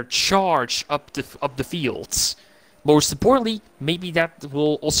people their charge up the fields. Most importantly, maybe that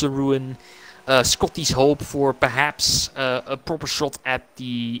will also ruin Scotty's hope for perhaps a proper shot at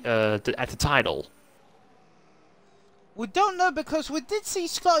the title. We don't know, because we did see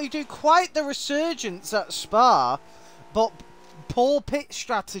Scotty do quite the resurgence at Spa, but poor pit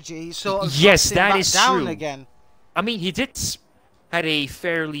strategy sort of yes, that back is down true. Again. I mean, he did had a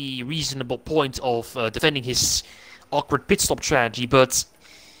fairly reasonable point of defending his awkward pit stop strategy, but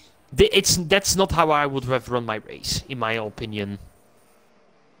that's not how I would have run my race, in my opinion.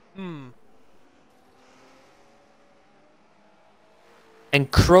 And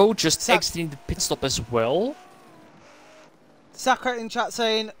Crow just exiting the pit stop as well. Sakura in chat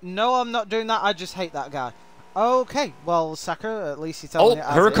saying, "No, I'm not doing that. I just hate that guy." Okay, well, Sakura, at least he's telling it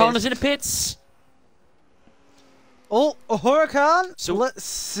as Huracan it is in the pits. Oh, Huracan. So let's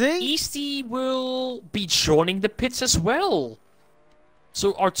see. Easty will be joining the pits as well.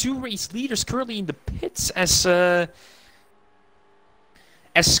 So our two race leaders currently in the pits as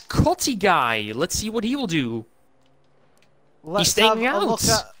Scotty guy. Let's see what he will do. He's staying out.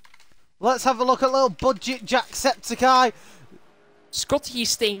 Let's have a look at little budget Jacksepticeye. Scotty is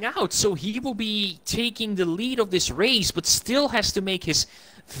staying out, so he will be taking the lead of this race, but still has to make his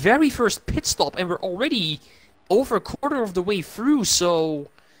very first pit stop, and we're already over a quarter of the way through, so...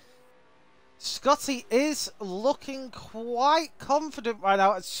 Scotty is looking quite confident right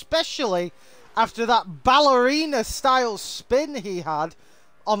now, especially after that ballerina-style spin he had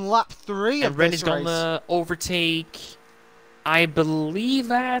on lap 3 of this race. And Ren is gonna overtake... I believe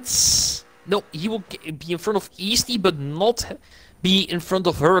that's... No, he will be in front of Easty, but not be in front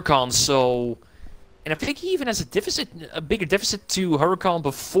of Huracan, so... And I think he even has a bigger deficit to Huracan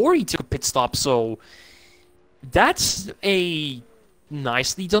before he took a pit stop, so... That's a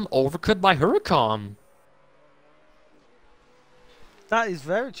nicely done overcut by Huracan. That is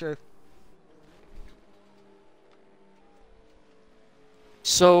very true.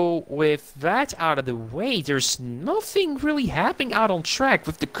 So, with that out of the way, there's nothing really happening out on track,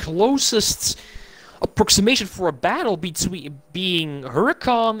 with the closest approximation for a battle between being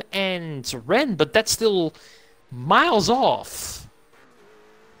Huracan and Ren, but that's still miles off.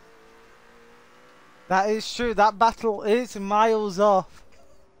 That is true, that battle is miles off.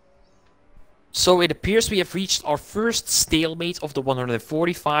 So it appears we have reached our first stalemate of the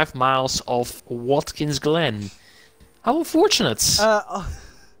 145 miles of Watkins Glen. How unfortunate.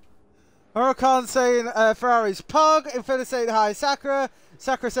 Huracan saying Ferrari's pug, Infinity saying hi Sakura,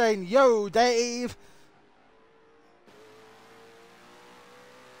 Sakura saying yo Dave.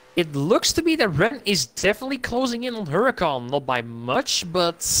 It looks to be that Ren is definitely closing in on Huracan, not by much,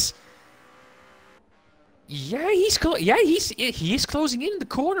 but yeah, he is closing in the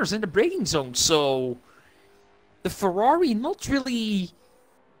corners and the braking zone. So the Ferrari not really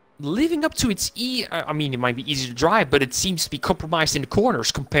living up to its I mean, it might be easy to drive, but it seems to be compromised in the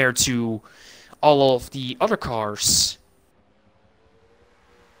corners compared to all of the other cars.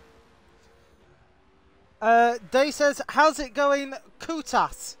 Dave says, how's it going,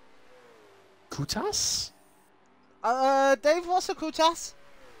 Kutas? Kutas? Dave, what's a Kutas?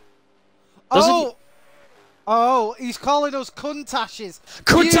 Doesn't Oh, he's calling us Kuntashes.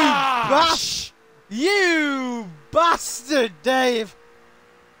 Kuntash! You bastard, Dave!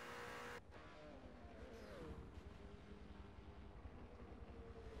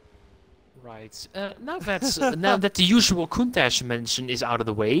 Right. Now that the usual Kuntash mention is out of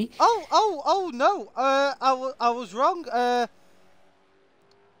the way. Oh no. I was wrong.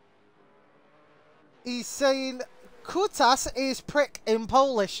 He's saying Kutas is prick in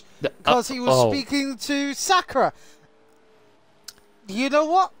Polish because he was speaking to Sakura. You know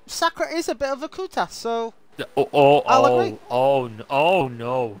what? Sakura is a bit of a Kutas, so I'll agree. Oh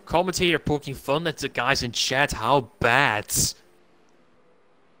no! Commentator poking fun at the guys in chat. How bad?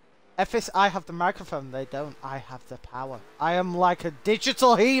 Ephes, I have the microphone. They don't. I have the power. I am like a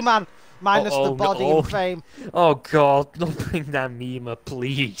digital He-Man, minus the body and fame. Oh god, don't bring that meme up,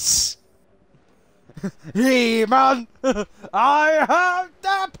 please. He-Man, I have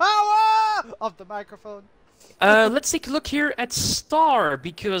the power of the microphone. Let's take a look here at Star,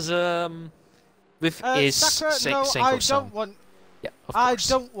 because with his Sakura, no, I don't want. Yeah, of I course.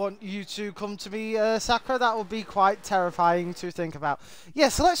 don't want you to come to me, Sakura. That would be quite terrifying to think about.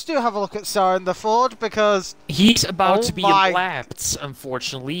 Yes, let's have a look at Star in the Ford, because he's about to be lapped,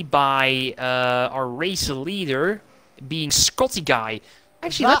 unfortunately, by our race leader, being Scotty guy.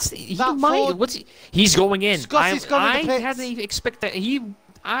 Actually, he's going in. Scotty's going in the pits. I hadn't even expected that.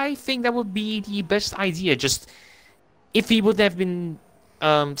 I think that would be the best idea. Just if he would have been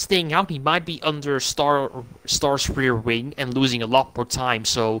staying out, he might be under Star's rear wing and losing a lot more time.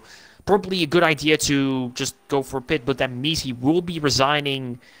 So probably a good idea to just go for a pit. But that means he will be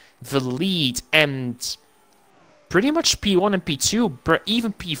resigning the lead and pretty much P1 and P2, but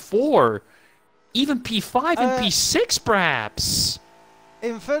even P4, even P5 and P6 perhaps.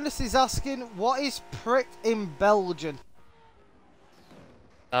 Infernus is asking, what is prick in Belgian?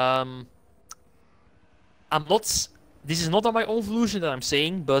 I'm not. This is not on my own evolution that I'm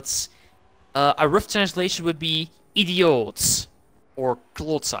saying, but a rough translation would be idiots or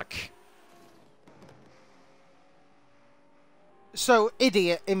klootzak. So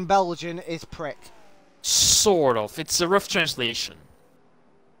idiot in Belgian is prick. Sort of. It's a rough translation.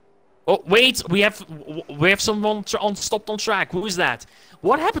 Oh wait, we have someone stopped on track. Who is that?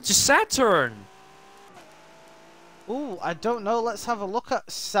 What happened to Saturn? Ooh, I don't know. Let's have a look at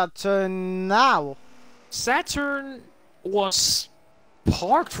Saturn now. Saturn was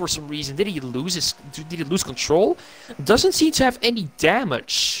parked for some reason. Did he lose control? Doesn't seem to have any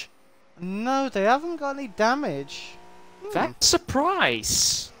damage. No, they haven't got any damage. That's a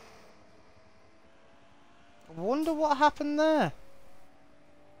surprise. I wonder what happened there.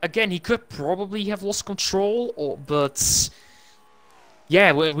 Again, he could probably have lost control, but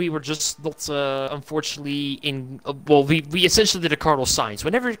yeah, we were just not, unfortunately, in... well, we essentially did a cardinal science.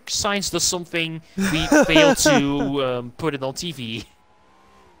 Whenever science does something, we fail to put it on TV.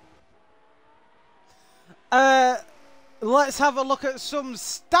 Let's have a look at some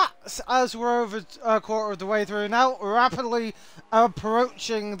stats as we're over a quarter of the way through now, rapidly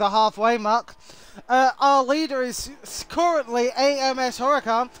approaching the halfway mark. Our leader is currently AMS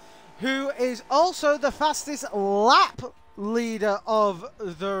Huracan, who is also the fastest lap leader of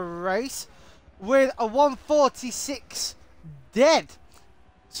the race with a 146 dead.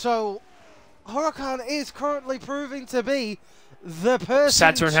 So Huracan is currently proving to be the person.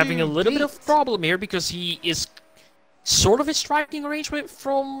 Saturn having a little bit of problem here because he is sort of in striking arrangement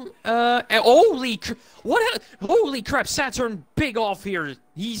from holy crap, Saturn big off here.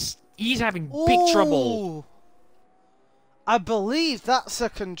 He's having big trouble. I believe that's a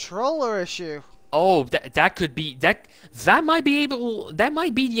controller issue. Oh, that could be that might be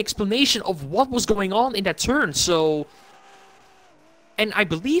the explanation of what was going on in that turn. So, and I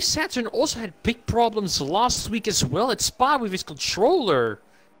believe Saturn also had big problems last week as well at Spa with his controller.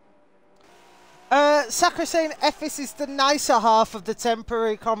 Sakura saying Ephes is the nicer half of the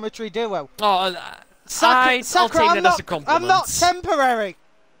temporary commentary duo. Oh, I'll take that as a compliment. I'm not temporary.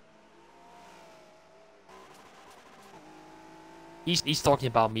 He's talking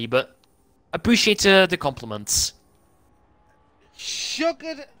about me, but appreciate the compliments.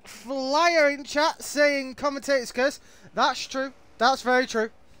 Sugared Flyer in chat saying commentators curse. That's true. That's very true.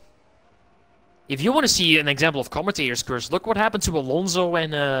 If you want to see an example of commentators curse, look what happened to Alonso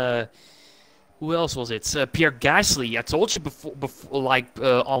and who else was it? Pierre Gasly. I told you before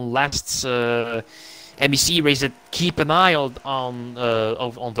on last MEC race that keep an eye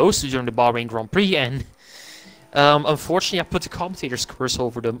on those two during the Bahrain Grand Prix, and unfortunately I put the commentators curse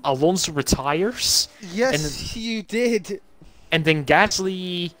over them. Alonso retires. Yes, you did. And then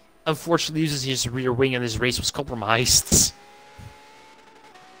Gasly unfortunately loses his rear wing and his race was compromised.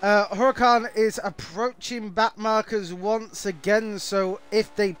 Huracan is approaching back markers once again, so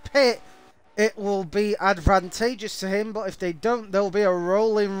if they pit, it will be advantageous to him, but if they don't, there'll be a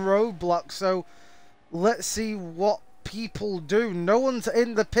rolling roadblock. So let's see what people do. No one's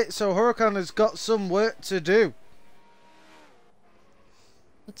in the pit, so Huracan has got some work to do.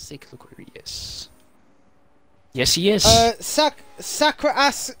 Let's take a look where he is. Yes, he is. Sakura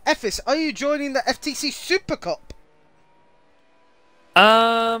asks, Ephes, are you joining the FTC Super Cup?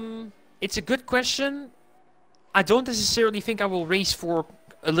 It's a good question. I don't necessarily think I will race for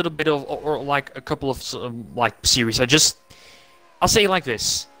a little bit of, or like a couple of like series. I'll say it like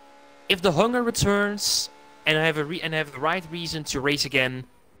this: if the hunger returns and I have the right reason to race again,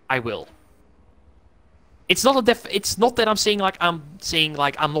 I will. It's not it's not that I'm saying like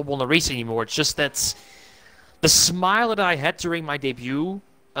I'm not want to race anymore. It's just that the smile that I had during my debut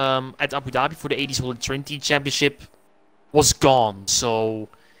at Abu Dhabi for the 80s World Trinity Championship was gone. So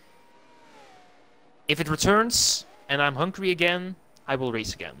if it returns and I'm hungry again, I will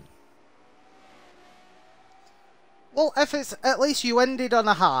race again. Well, if it's at least you ended on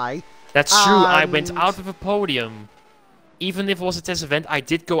a high. That's true. I went out with a podium. Even if it was a test event, I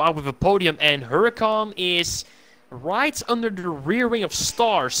did go out with a podium, and Huracan is right under the rear wing of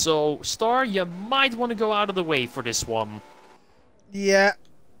Star. So, Star, you might want to go out of the way for this one. Yeah,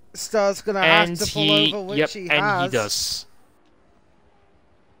 Star's gonna have to pull over, which he has. And he does.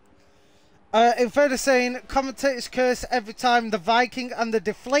 In further saying, commentators curse every time the Viking and the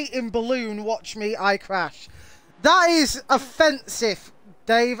deflating balloon watch me, I crash. That is offensive,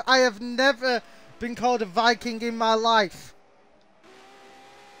 Dave. I have never been called a Viking in my life.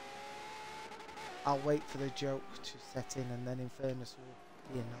 I'll wait for the joke to set in, and then in fairness will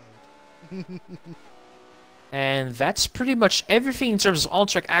be annoyed. And that's pretty much everything in terms of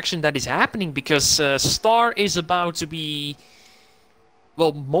on-track action that is happening, because Star is about to be,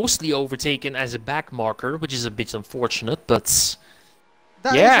 well, mostly overtaken as a back marker, which is a bit unfortunate, but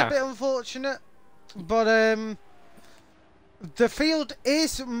that is a bit unfortunate, but the field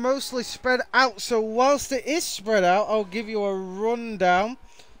is mostly spread out, so whilst it is spread out, I'll give you a rundown.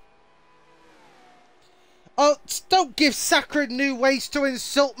 Oh, don't give Sacred new ways to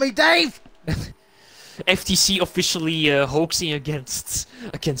insult me, Dave! FTC officially hoaxing against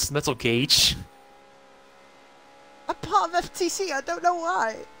Metal Cage. I'm part of FTC, I don't know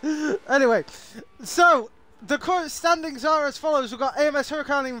why. Anyway, so the current standings are as follows. We've got AMS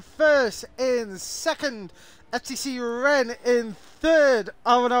Huracan in first, in second, FTC Ren in third,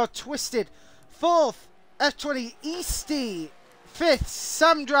 R&R Twisted, fourth, F20 Easty, fifth,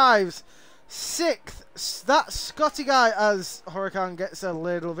 Sam Drives, sixth, that Scotty guy, as Huracan gets a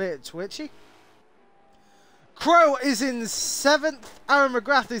little bit twitchy. Crow is in seventh, Aaron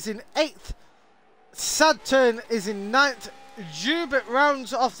McGrath is in eighth, Sad Turn is in ninth, Jubit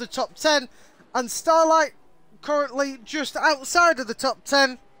rounds off the top 10, and Starlight currently just outside of the top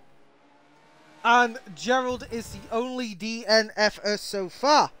 10. And Gerald is the only DNFer so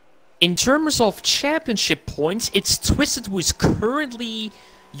far. In terms of championship points, it's Twisted who is currently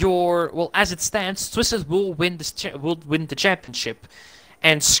well, as it stands, Twisted will win the championship,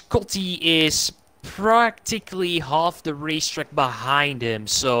 and Scotty is practically half the racetrack behind him.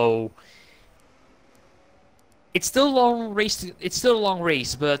 So it's still a long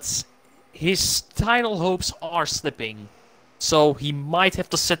race. But his title hopes are slipping. So he might have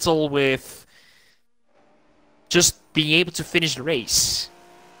to settle with just being able to finish the race.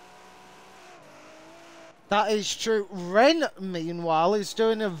 That is true. Ren, meanwhile, is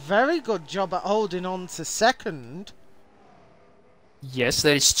doing a very good job at holding on to second. Yes,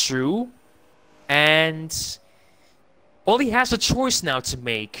 that is true. And well, he has a choice now to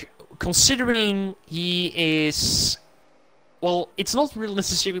make, considering he is, well, it's not really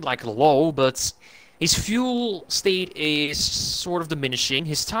necessarily like low, but his fuel state is sort of diminishing,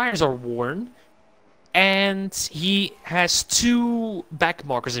 his tires are worn, and he has two back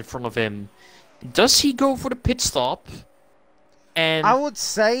markers in front of him. Does he go for the pit stop? And I would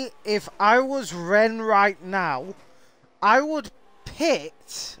say if I was Ren right now, I would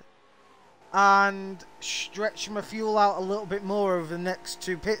pit and stretch my fuel out a little bit more over the next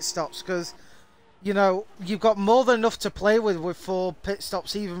two pit stops, because, you know, you've got more than enough to play with 4 pit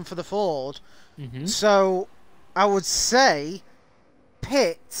stops even for the Ford. So I would say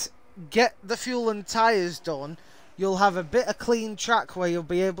pit, get the fuel and tyres done. You'll have a bit of clean track where you'll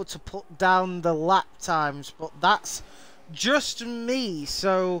be able to put down the lap times, but that's just me.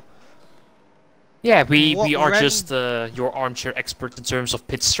 So yeah, we are just your armchair expert in terms of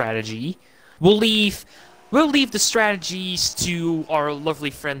pit strategy. We'll leave the strategies to our lovely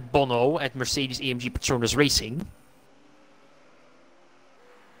friend Bono at Mercedes AMG Petronas Racing.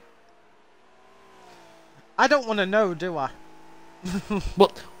 I don't want to know, do I?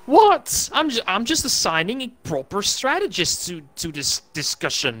 Well, what? I'm just assigning a proper strategist to this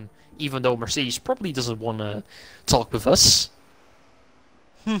discussion, even though Mercedes probably doesn't want to talk with us.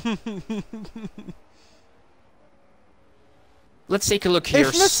 Let's take a look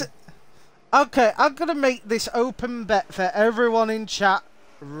here. Okay, I'm going to make this open bet for everyone in chat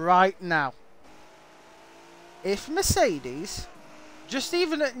right now. If Mercedes just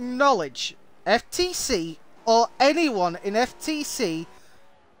even acknowledge FTC or anyone in FTC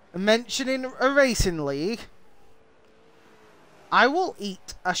mentioning a racing league, I will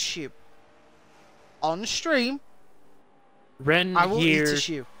eat a shoe. On stream, Ren I will here eat a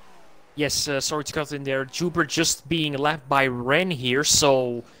shoe. Yes, sorry to cut in there. Jubert just being left by Ren here,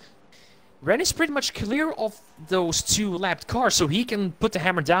 so Ren is pretty much clear of those two lapped cars, so he can put the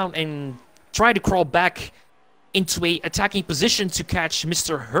hammer down and try to crawl back into a attacking position to catch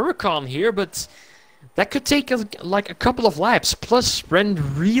Mr. Huracan here, but that could take like a couple of laps. Plus,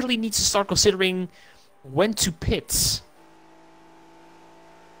 Ren really needs to start considering when to pit.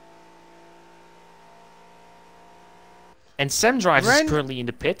 And Sam Drives is currently in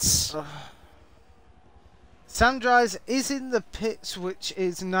the pits. Sam Drives is in the pits, which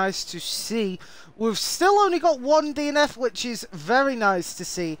is nice to see. We've still only got one DNF, which is very nice to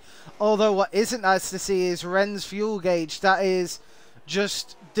see. Although what isn't nice to see is Ren's fuel gauge. That is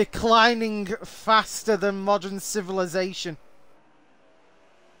just declining faster than modern civilization.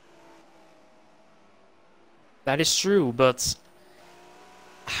 That is true, but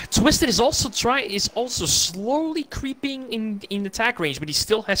Twisted is also slowly creeping in attack range, but he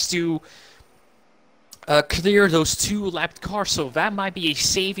still has to clear those two lapped cars, so that might be a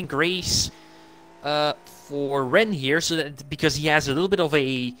saving grace for Ren here, so that because he has a little bit of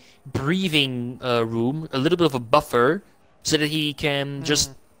a breathing room, a little bit of a buffer, so that he can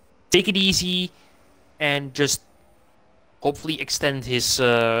just take it easy and just hopefully extend his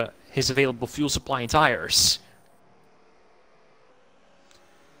available fuel supply and tires.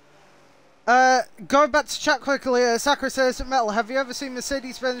 Going back to chat quickly, Sakura says, Metal, have you ever seen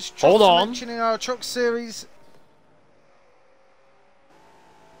Mercedes-Benz trucks mentioning our truck series?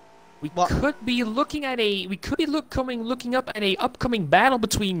 We could be looking at looking up at a upcoming battle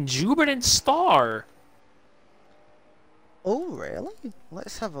between Jubert and Star. Oh, really?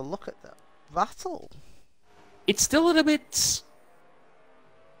 Let's have a look at that battle. It's still a little bit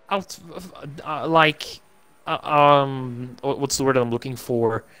out, what's the word I'm looking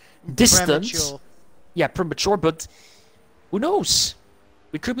for? Distant. Premature. Yeah, premature, but who knows?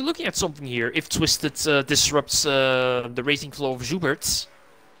 We could be looking at something here if Twisted disrupts the racing flow of Jubert.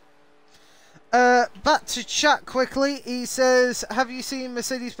 Back to chat quickly. He says, have you seen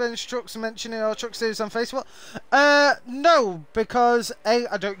Mercedes-Benz trucks mentioning our truck series on Facebook? No, because A,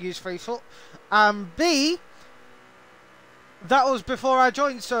 I don't use Facebook, and B, that was before I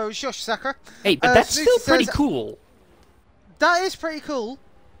joined, so shush, Sakura. Hey, but that's still pretty cool. That is pretty cool.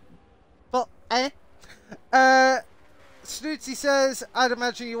 But, Snooty says, I'd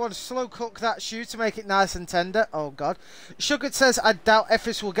imagine you want to slow cook that shoe to make it nice and tender. Oh, God. Sugar says, I doubt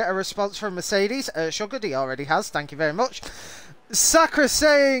Effis will get a response from Mercedes. Sugar, he already has. Thank you very much. Sakura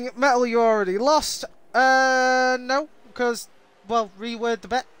saying, Metal, you already lost. No, because, well, reword the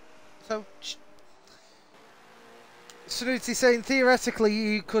bet. So, Snooty saying, theoretically,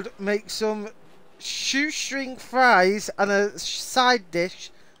 you could make some shoestring fries and a side dish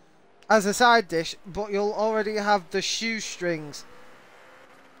as a side dish, but you'll already have the shoestrings.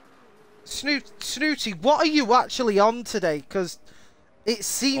 Snooty, what are you actually on today? Because it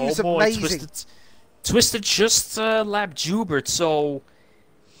seems amazing. Twisted just lapped Jubert, so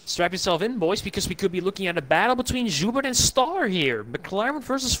strap yourself in, boys, because we could be looking at a battle between Jubert and Star here. McLaren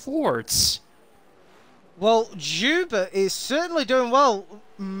versus Fords. Well, Jubert is certainly doing well,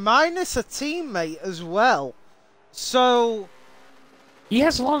 minus a teammate as well. So he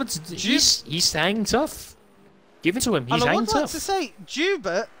has a lot of... He's hanging tough. Give it to him. He's hanging tough. I would like to say,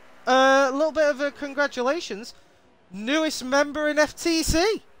 Jubert, a little bit of a congratulations. Newest member in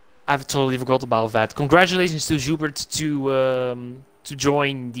FTC. I've totally forgot about that. Congratulations to Jubert to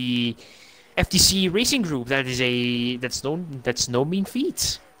join the FTC racing group. That's no mean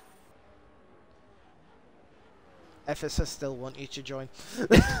feat. FSS still want you to join.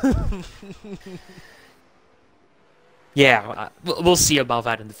 Yeah, we'll see about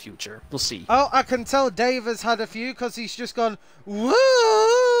that in the future. We'll see. Oh, I can tell Dave has had a few because he's just gone, woo!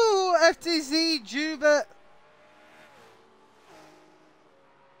 FTC, Jubert.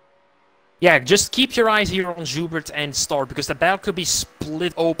 Yeah, just keep your eyes here on Jubert and Star, because the battle could be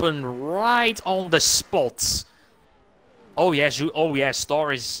split open right on the spot. Oh yeah,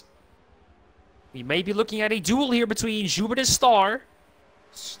 Star is... We may be looking at a duel here between Jubert and Star.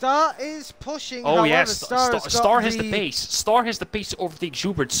 Star is pushing. Oh yeah, Star has the pace. Star has the pace to overtake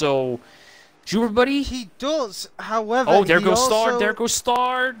Jubert, so... Jubert, buddy? He does, however... Oh, there goes Star, there goes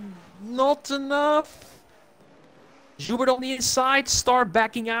Star. Not enough. Jubert on the inside, Star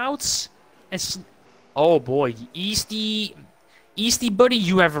backing out. And oh boy, Easty, buddy,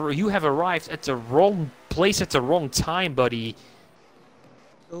 you have arrived at the wrong place at the wrong time, buddy.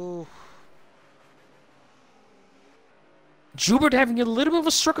 Oh. Jubert having a little bit of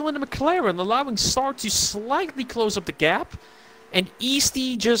a struggle in the McLaren, allowing Star to slightly close up the gap. And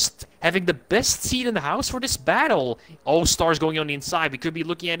Easty just having the best seat in the house for this battle. Oh, Star's going on the inside. We could be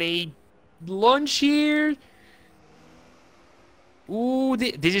looking at a lunge here. Ooh,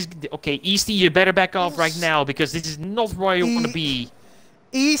 this is okay. Easty, you better back off right now because this is not where you want to be.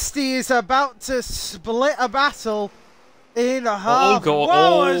 Easty is about to split a battle in half. Oh, go!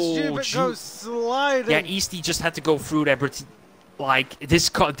 Whoa, as Jubit goes sliding. Yeah, Easty just had to go through that, but like this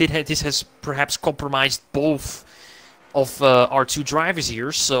has perhaps compromised both of our two drivers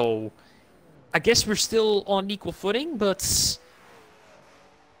here. So I guess we're still on equal footing, but.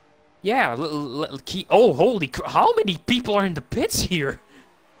 Yeah, oh, holy how many people are in the pits here?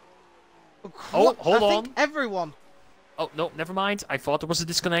 Oh, hold on. I think everyone. Oh, no, never mind. I thought there was a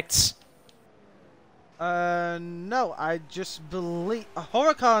disconnect. No, I just believe...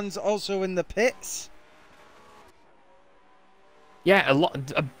 Huracan's also in the pits. Yeah,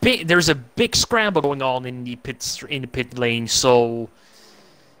 there's a big scramble going on in the pit lane, so...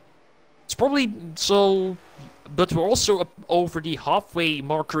 It's probably... So... But we're also up over the halfway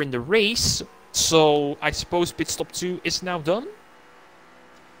marker in the race, so I suppose pit stop 2 is now done?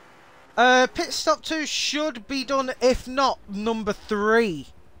 Pit stop 2 should be done, if not number 3.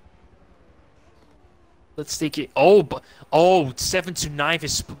 Let's take it. Oh, 7 to 9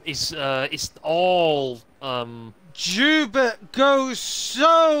 is all. Jubit goes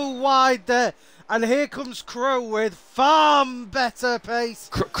so wide there. And here comes Crow with far better pace.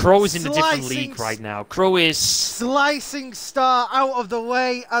 Crow is in a different league right now. Crow is... Slicing Star out of the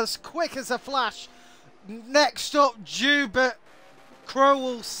way as quick as a flash. Next up, Jubit. Crow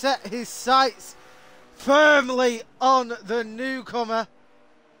will set his sights firmly on the newcomer.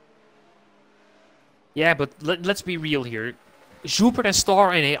 Yeah, but let's be real here. Jupiter and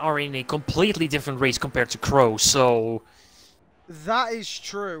Star are in a completely different race compared to Crow, so... That is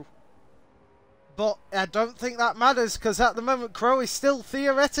true. But I don't think that matters, because at the moment Crow is still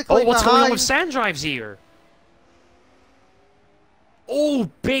theoretically what's behind. going on with Sand Drives here?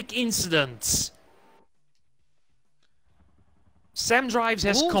 Oh, big incident. Sam Drives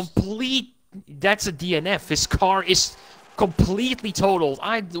has complete... That's a DNF. His car is completely totaled.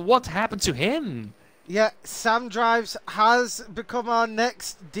 What happened to him? Yeah, Sam Drives has become our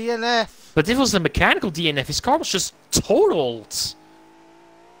next DNF. But this was a mechanical DNF. His car was just totaled.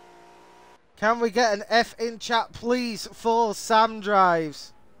 Can we get an F in chat, please, for Sam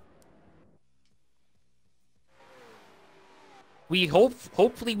Drives? We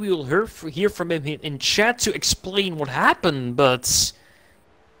hopefully we will hear from him in chat to explain what happened, but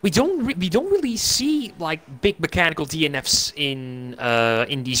we don't really see like big mechanical DNFs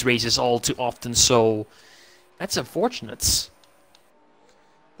in these races all too often. So that's unfortunate.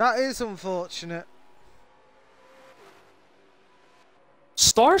 That is unfortunate.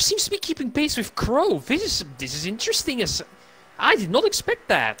 Star seems to be keeping pace with Crow. This is interesting. As I did not expect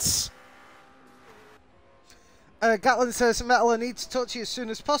that. Gatlin says, Metal, I need to talk to you as soon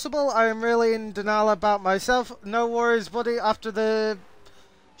as possible. I am really in denial about myself. No worries, buddy. After the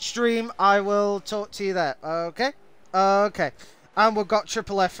stream, I will talk to you there. Okay? Okay. And we've got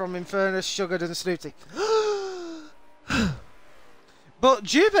Triple F from Infernus, Sugared and Snooty. But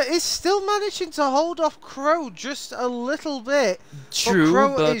Juba is still managing to hold off Crow just a little bit. True,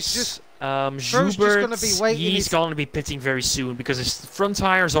 but Crow is just... Schubert, gonna be waiting. He's going to be pitting very soon because his front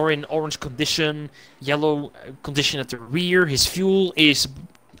tires are in orange condition, yellow condition at the rear. His fuel is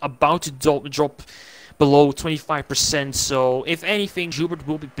about to drop below 25%. So, if anything, Schubert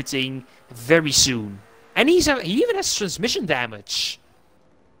will be pitting very soon. And he even has transmission damage.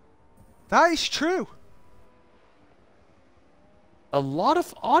 That is true. A lot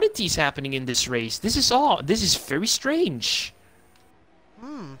of oddities happening in this race. This is very strange.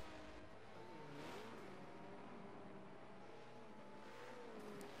 Hmm.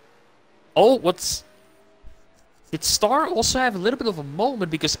 Oh, did Star also have a little bit of a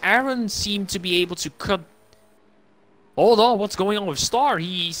moment because Aaron seemed to be able to cut... Hold on, what's going on with Star?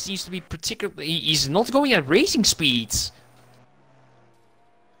 He seems to be he's not going at racing speeds.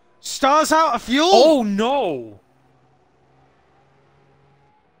 Star's out of fuel? Oh no!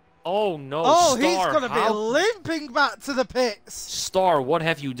 Oh no, Oh, Star, he's gonna be limping back to the pits. Star, what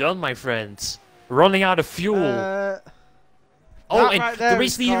have you done, my friend? Running out of fuel. Oh, and right the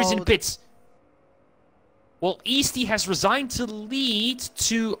race leader is in pits. Well, Easty has resigned to lead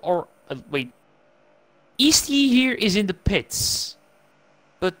to... Or, wait. Easty here is in the pits.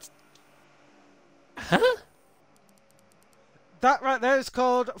 But... Huh? That right there is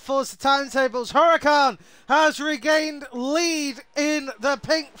called Forza Timetables. Huracan has regained lead in the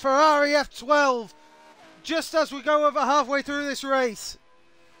pink Ferrari F12. Just as we go over halfway through this race.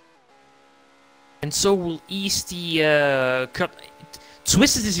 And so will Easty cut...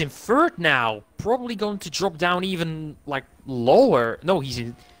 Twisted is in third now. Probably going to drop down even, like, lower. No, he's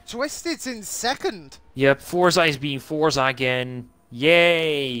in... Twisted's in second. Yep, Forza is being Forza again.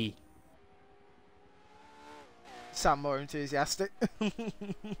 Yay! Sound more enthusiastic.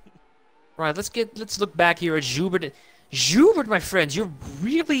 Right, let's look back here at Joubert. Joubert, my friend, you're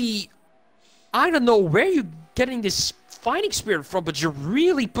really... I don't know where you're getting this fighting spirit from, but you're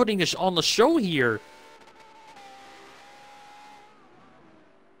really putting this on the show here.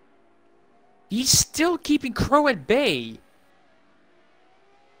 He's still keeping Crow at bay.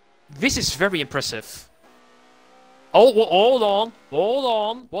 This is very impressive. Oh, well, hold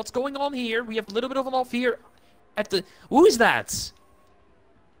on. What's going on here? We have a little bit of an off here at the... Who is that?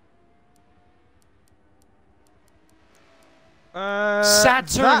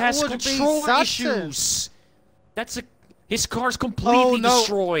 Saturn has control issues. That's a... His car's completely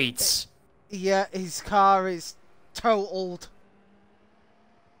destroyed. Yeah, his car is totaled.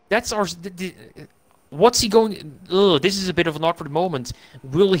 That's our... What's he going... Ugh, this is a bit of an awkward moment.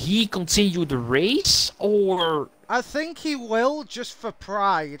 Will he continue the race, or... I think he will, just for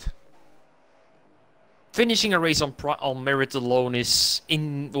pride. Finishing a race on merit alone is...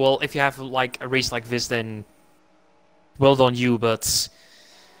 Well, if you have like a race like this, then... Well done you, but...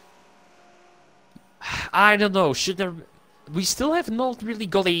 I don't know, should there... We still have not really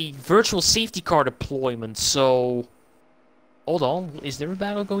got a virtual safety car deployment, so... Hold on, is there a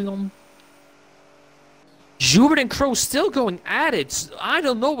battle going on? Joubert and Crow still going at it. I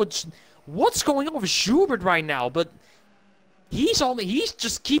don't know what's going on with Joubert right now, but he's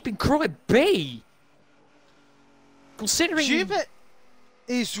just keeping Crow at bay. Considering Joubert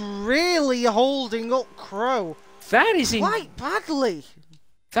is really holding up Crow. That is quite badly.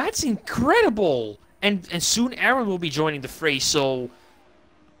 That's incredible. And soon Aaron will be joining the fray, so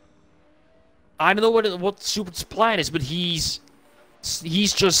I don't know what Joubert's plan is, but he's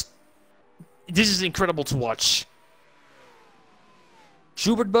just... This is incredible to watch.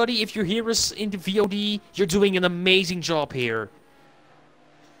 Joubert, buddy, if you hear us in the VOD, you're doing an amazing job here.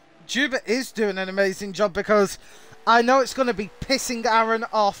 Joubert is doing an amazing job because I know it's going to be pissing Aaron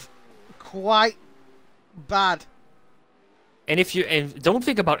off quite bad. And don't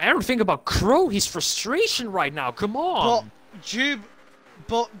think about Aaron, think about Crow, his frustration right now. Come on.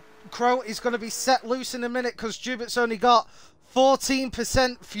 But Crow is going to be set loose in a minute because Joubert's only got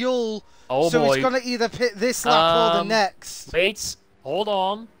 14% fuel. Oh so boy. he's going to either pit this lap or the next. Wait, hold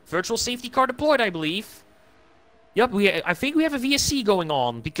on. Virtual safety car deployed, I believe. Yep, I think we have a VSC going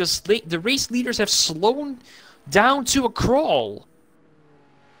on because the race leaders have slowed down to a crawl.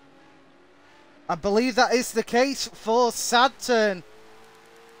 I believe that is the case for Saturn.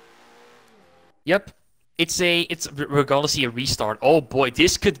 Yep, we're gonna see a restart. Oh boy,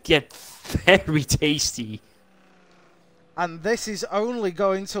 this could get very tasty. And this is only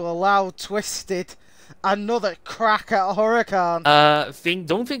going to allow Twisted another crack at Huracan.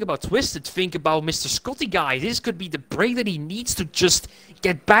 Don't think about Twisted, think about Mr. Scotty guy. This could be the break that he needs to just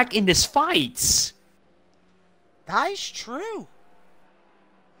get back in this fight. That is true.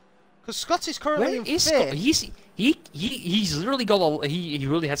 Because Scotty's currently in fifth. He's literally got he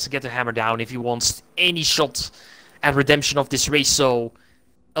really has to get the hammer down if he wants any shot at redemption of this race. So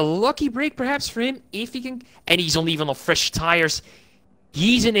a lucky break perhaps for him if he can, and he's only even on fresh tires.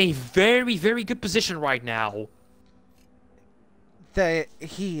 He's in a very, very good position right now.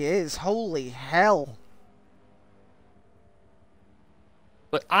 He is. Holy hell.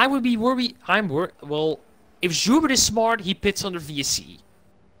 But I would be worried. Well, if Joubert is smart, he pits under VSC.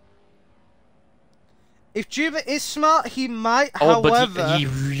 If Joubert is smart, he might, however... but he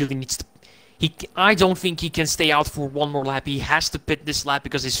really needs to... I don't think he can stay out for one more lap. He has to pit this lap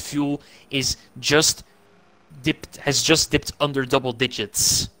because his fuel has just dipped under double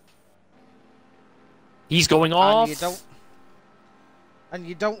digits. He's going off. And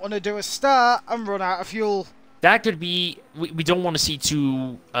you don't want to do a start and run out of fuel. That could be... We don't want to see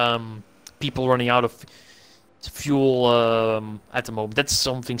two people running out of fuel at the moment. That's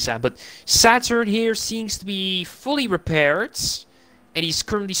something sad. But Saturn here seems to be fully repaired. And he's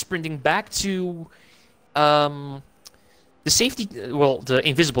currently sprinting back to the safety... Well, the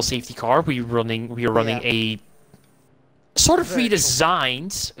invisible safety car. We are running a sort of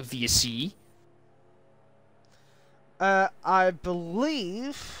redesigned VSC. I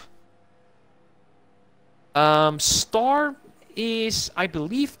believe... Star is, I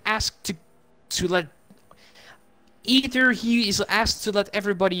believe, asked to let... Either he is asked to let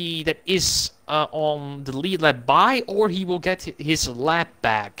everybody that is on the lead lap by, or he will get his lap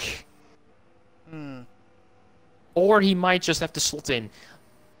back. Or he might just have to slot in.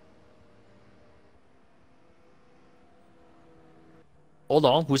 Hold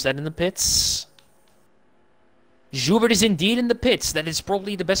on, who's that in the pits? Joubert is indeed in the pits. That is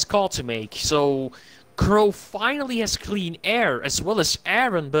probably the best call to make. So Crow finally has clean air as well as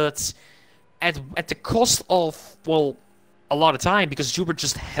Aaron, but at the cost of, well, a lot of time because Joubert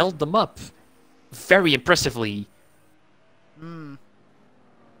just held them up very impressively. Hmm.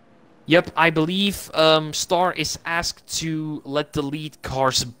 Yep, I believe Star is asked to let the lead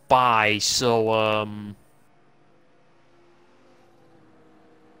cars by, so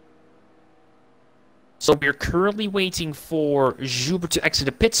so we're currently waiting for Joubert to exit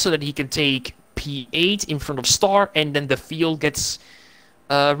the pit so that he can take P8 in front of Star, and then the field gets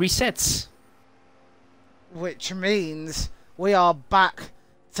reset. Which means we are back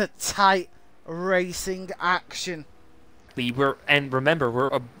to tight racing action. And remember,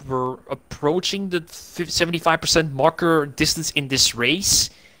 we're approaching the 75% marker distance in this race.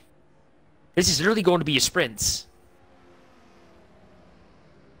 This is literally going to be a sprint.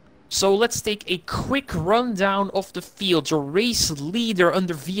 So let's take a quick rundown of the field. Your race leader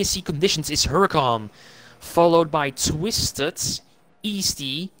under VSC conditions is Huracan, followed by Twisted,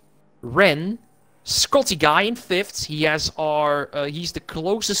 Easty, Ren, Scotty Guy in 5th. He has he's the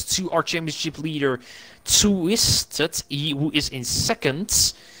closest to our championship leader, Twisted, who is in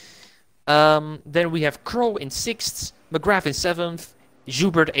 2nd. Then we have Crow in 6th, McGrath in 7th,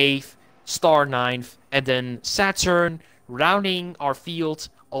 Joubert 8th, Star 9th, and then Saturn rounding our field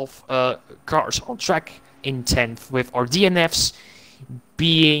of cars on track in 10th, with our DNFs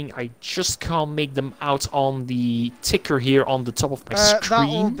being, I just can't make them out on the ticker here on the top of my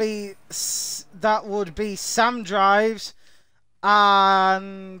screen. That would be Sam Drives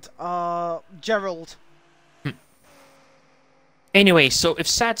and Gerald. Anyway, so if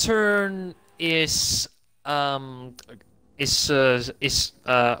Saturn is lining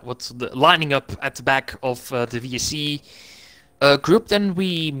up at the back of the VSC group, then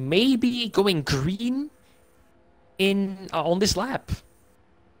we may be going green in on this lap.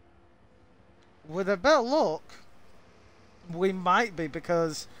 With a bit of luck, we might be,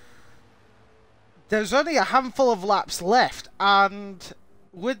 because there's only a handful of laps left, and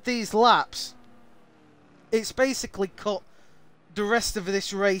with these laps, it's basically cut the rest of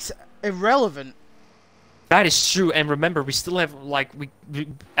this race irrelevant. That is true, and remember, we still have, like, we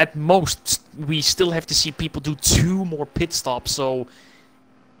at most, we still have to see people do 2 more pit stops, so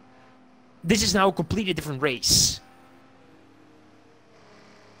this is now a completely different race.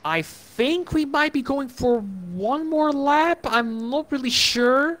 I think we might be going for 1 more lap, I'm not really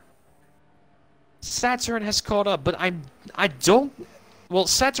sure. Saturn has caught up, but I don't... Well,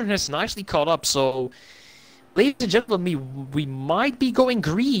 Saturn has nicely caught up, so... Ladies and gentlemen, we might be going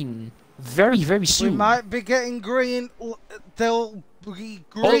green very, very soon. We might be getting green. They'll be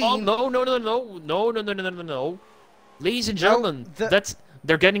green. Oh, no. Ladies and gentlemen,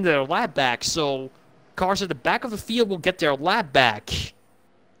 they're getting their lap back, so cars at the back of the field will get their lap back.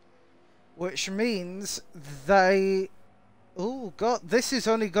 Which means they... Oh, God, this is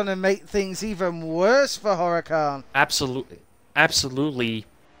only going to make things even worse for Huracan. Absolutely.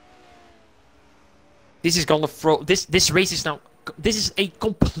 This is gonna throw... This race is now... This is a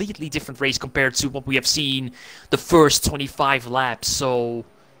completely different race compared to what we have seen the first 25 laps, so...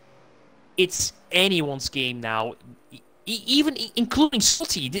 It's anyone's game now. Even including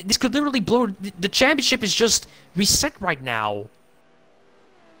Scotty. This could literally blow... The championship is just reset right now.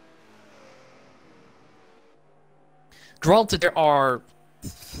 Granted, there are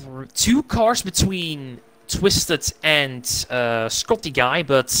 2 cars between Twisted and Scotty Guy,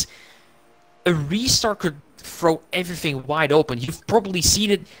 but a restart could throw everything wide open. You've probably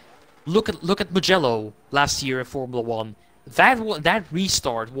seen it. Look at Mugello last year in Formula 1. That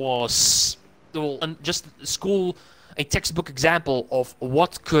restart was just a textbook example of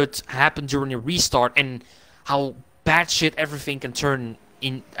what could happen during a restart and how bad shit everything can turn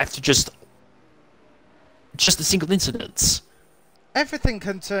in after just a single incident. Everything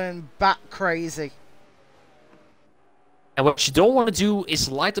can turn bat crazy. And what you don't want to do is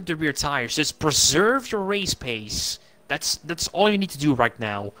light up the rear tires. Just preserve your race pace. That's all you need to do right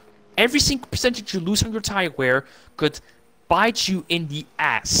now. Every single percentage you lose on your tire wear could bite you in the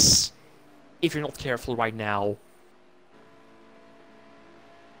ass if you're not careful right now.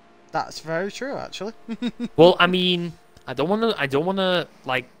 That's very true, actually. Well, I mean, I don't wanna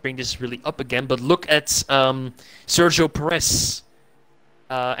like bring this really up again, but look at Sergio Perez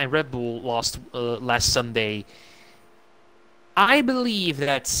and Red Bull last Sunday. I believe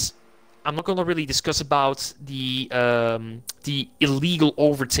that I'm not gonna really discuss about the illegal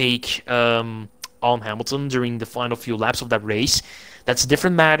overtake on Hamilton during the final few laps of that race. That's a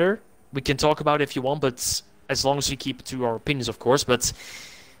different matter. We can talk about it if you want, but as long as we keep it to our opinions, of course. But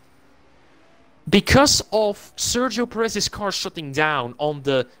Because of Sergio Perez's car shutting down on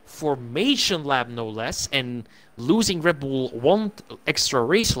the formation lap, no less, and losing Red Bull one extra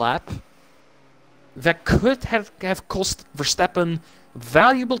race lap, that could have cost Verstappen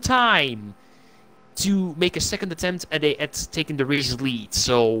valuable time to make a second attempt at taking the race lead.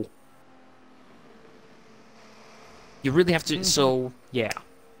 So you really have to. So yeah,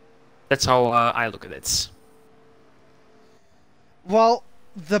 that's how I look at it. Well,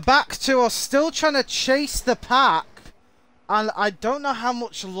 the back two are still trying to chase the pack, and I don't know how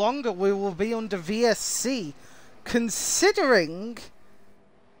much longer we will be under VSC, considering...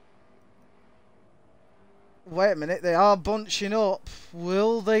 Wait a minute, they are bunching up.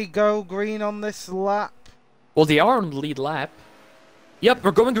 Will they go green on this lap? Well, they are on the lead lap. Yep,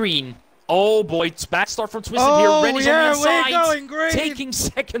 we're going green. Oh boy, it's back start from Twisted here. Ren is on the inside, we're going green. Taking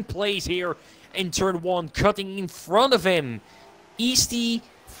second place here in turn one, cutting in front of him. Easty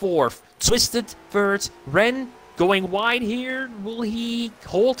fourth, Twisted third, Ren going wide here. Will he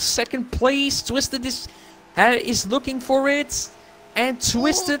hold second place? Twisted is looking for it, and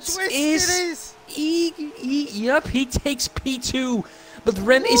Twisted is. Yep, he takes P2, but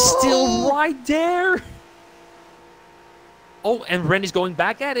Ren is still right there. Oh, and Ren is going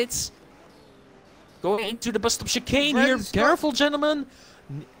back at it. Going into the bus stop chicane here. Careful, gentlemen.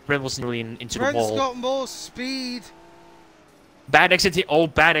 Ren was nearly into the wall. Ren's got more speed. Bad exit here. Oh,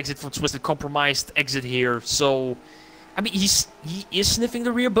 bad exit from Twisted. Compromised exit here. So, I mean, he is sniffing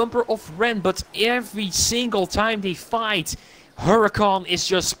the rear bumper of Ren, but every single time they fight, Huracan is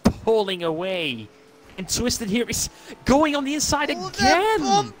just pulling away. And Twisted here is going on the inside again. They're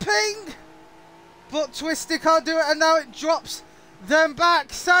bumping! But Twisted can't do it, and now it drops them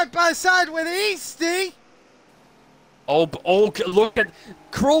back side by side with Easty. Oh, look at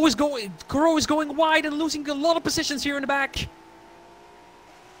Crow is going wide and losing a lot of positions here in the back.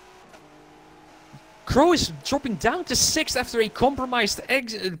 Crow is dropping down to 6th after a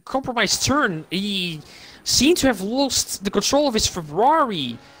compromised turn. He seemed to have lost the control of his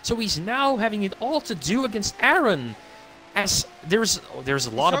Ferrari, so he's now having it all to do against Aaron. As there's a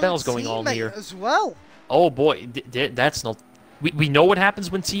lot of battles going on here as well. Oh boy, that's not. We know what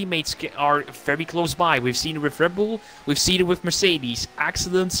happens when teammates are very close by. We've seen it with Red Bull. We've seen it with Mercedes.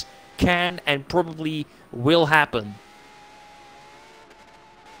 Accidents can and probably will happen.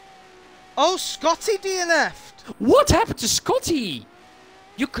 Oh, Scotty DNF'd. What happened to Scotty?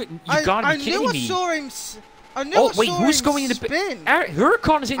 You gotta be kidding me. I knew I saw him who's going in the spin?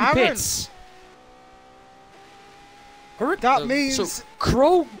 Huracan is in the pits. That means so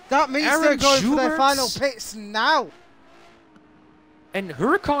Crow. That means Aaron they're going Schubert's, for their final pits now. And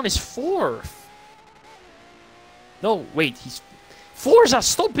Huracan is 4th. No, wait, he's Forza.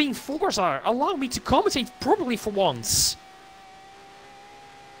 Stop being Forza. Allow me to commentate properly for once.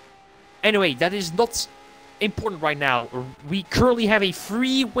 Anyway, that is not important right now. We currently have a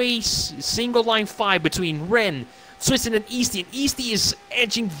three-way single-line fight between Ren, Twisted, and Easty. And Easty is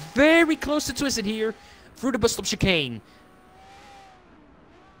edging very close to Twisted here through the bus stop chicane.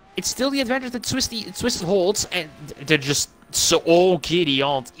 It's still the advantage that Twisted holds, and they're just so giddy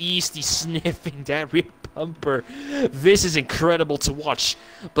on Easty sniffing that rear bumper. This is incredible to watch,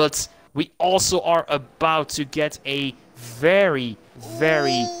 but we also are about to get a very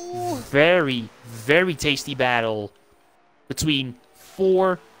tasty battle between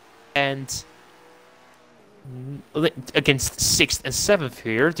 4 and against 6th and 7th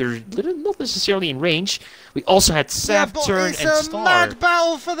here. They're not necessarily in range. We also had Sav, Turn, and Star. It's a mad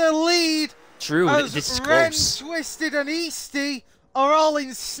battle for the lead. True, as this is Ren, close. Twisted, and Easty are all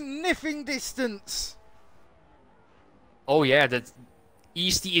in sniffing distance. Oh yeah, that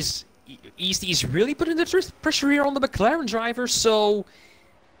Easty is really putting the pressure here on the McLaren driver, so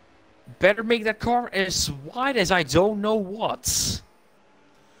better make that car as wide as I don't know what.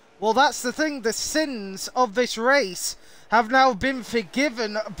 Well, that's the thing. The sins of this race have now been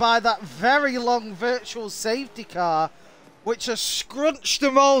forgiven by that very long virtual safety car, which has scrunched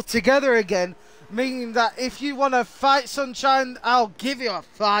them all together again, meaning that if you want to fight, Sunshine, I'll give you a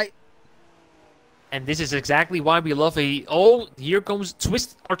fight. And this is exactly why we love a... Oh, here comes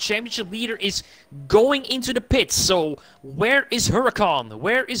Twist. Our championship leader is going into the pits. So, where is Huracan?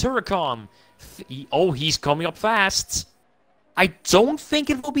 Where is Huracan? Oh, he's coming up fast. I don't think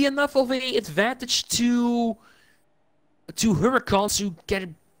it will be enough of an advantage to Huracan to get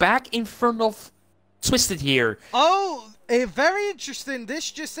back in front of Twisted here. Oh, very interesting.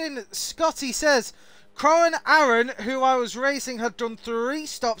 This just in, Scotty says, Crow and Aaron, who I was racing, had done 3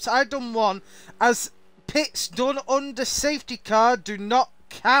 stops. I'd done 1. As pits done under safety car do not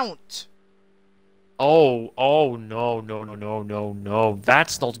count. Oh, no.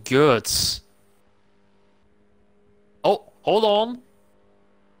 That's not good. Hold on.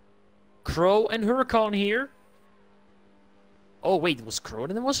 Crow and Huracan here. Oh wait, it was Crow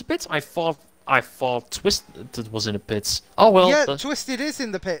and then was a pits? I thought Twisted was in the pits. Oh well. Yeah, Twisted is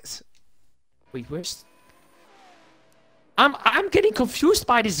in the pits. Wait, where's... I'm getting confused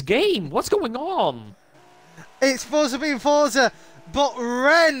by this game. What's going on? It's supposed to be Forza, but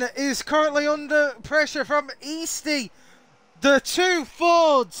Ren is currently under pressure from Easty. The two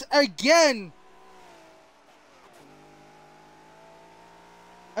Fords again.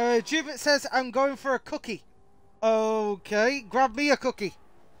 Jubit says, I'm going for a cookie. Okay, grab me a cookie.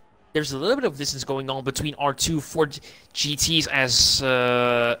 There's a little bit of distance going on between our two Ford GTs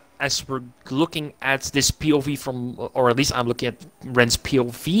as we're looking at this POV from, or at least I'm looking at Ren's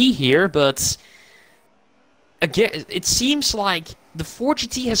POV here, but again, it seems like the Ford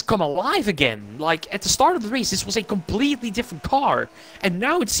GT has come alive again. Like, at the start of the race, this was a completely different car, and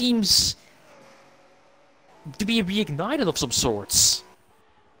now it seems to be reignited of some sorts.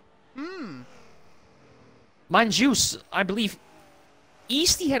 Mind you, I believe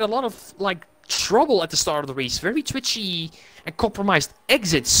Easty had a lot of, like, trouble at the start of the race. Very twitchy and compromised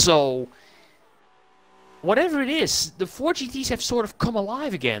exits, so... whatever it is, the 4 GTs have sort of come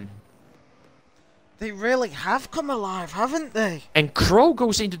alive again. They really have come alive, haven't they? And Crow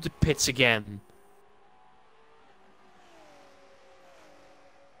goes into the pits again.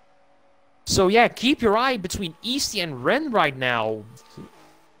 So yeah, keep your eye between Easty and Ren right now.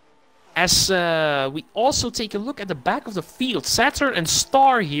 As we also take a look at the back of the field, Saturn and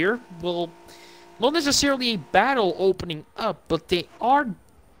Star here will not necessarily a battle opening up, but they are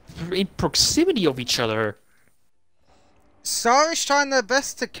in proximity of each other. Star is trying their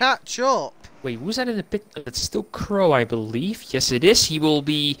best to catch up. Wait, who's that in the pit? It's still Crow, I believe. Yes, it is. He will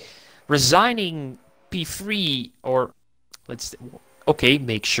be resigning P3, or let's... okay,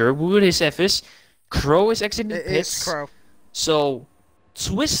 make sure who his F is. Crow is exiting the pits. It's Crow. So...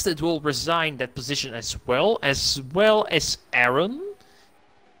 Twisted will resign that position as well as Aaron.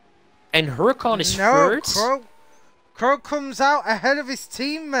 And Huracan is third. Crow comes out ahead of his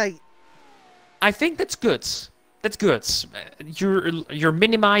teammate. I think that's good. That's good. You're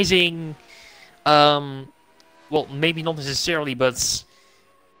minimizing, well, maybe not necessarily, but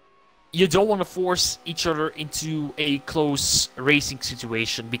you don't want to force each other into a close racing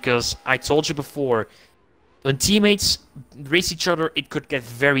situation, because I told you before, when teammates race each other, it could get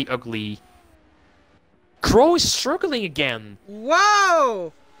very ugly. Crow is struggling again.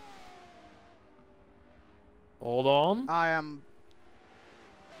 Whoa! Hold on.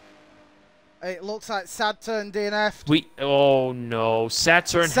 It looks like Saturn DNF'd. Oh no,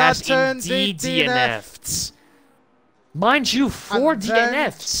 Saturn has indeed DNF'd. Mind you, 4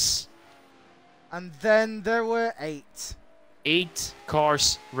 DNFs. And then there were 8. 8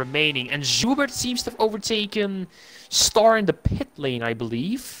 cars remaining, and Schubert seems to have overtaken Star in the pit lane, I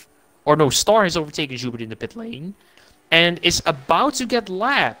believe. Or no, Star has overtaken Schubert in the pit lane, and is about to get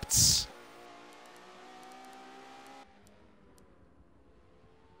lapped.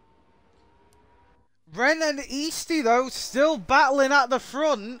 Ren and Easty, though, still battling at the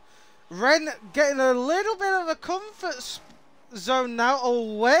front. Ren getting a little bit of a comfort zone now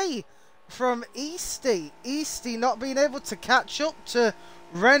away from Easty. Easty not being able to catch up to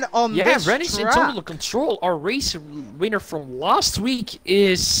Ren on this track. Yeah, Ren is in total control. Our race winner from last week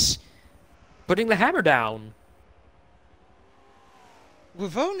is putting the hammer down.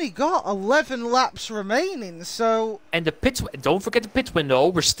 We've only got 11 laps remaining, so... And the pit... don't forget the pit window.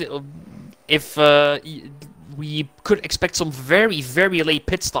 We're still... if we could expect some very, very late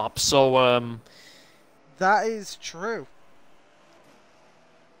pit stops, so... that is true.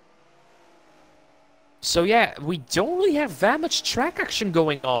 So yeah, we don't really have that much track action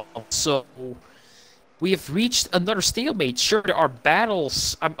going on, so we have reached another stalemate. Sure, there are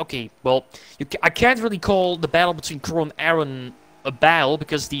battles. Okay, well, I can't really call the battle between Crow and Aaron a battle,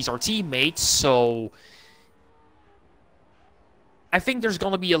 because these are teammates, so I think there's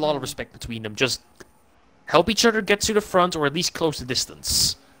gonna be a lot of respect between them. Just help each other get to the front, or at least close the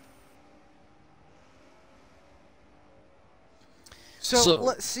distance. So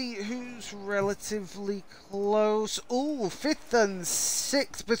let's see who's relatively close. Ooh, 5th and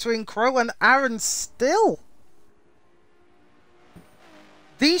 6th between Crow and Aaron still.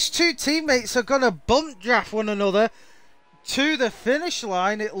 These two teammates are going to bump draft one another to the finish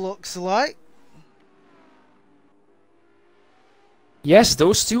line, it looks like. Yes,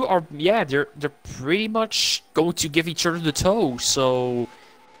 those two are, yeah, they're pretty much going to give each other the toe, so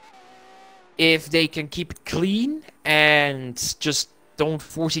if they can keep it clean and just don't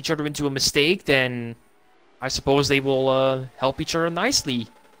force each other into a mistake, then I suppose they will help each other nicely.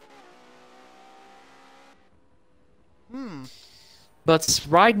 But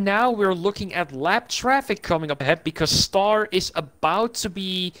right now we're looking at lap traffic coming up ahead because Star is about to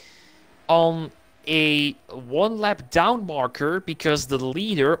be on a 1 lap down marker because the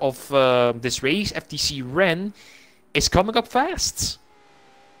leader of this race, FTC Ren, is coming up fast.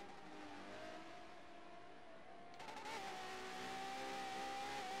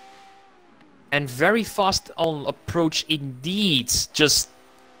 And very fast on approach indeed, just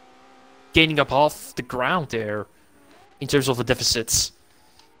gaining up half the ground there in terms of the deficits.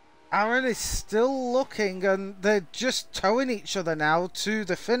 Aaron is still looking, and they're just towing each other now to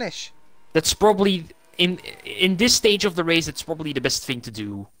the finish. That's probably, in this stage of the race, it's probably the best thing to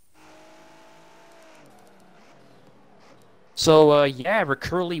do. So, yeah, we're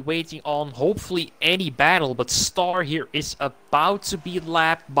currently waiting on hopefully any battle, but Star here is about to be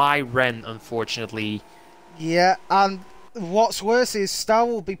lapped by Ren, unfortunately. Yeah, and what's worse is Star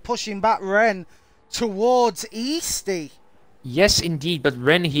will be pushing back Ren towards Easty. Yes, indeed, but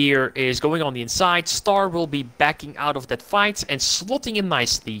Ren here is going on the inside. Star will be backing out of that fight and slotting in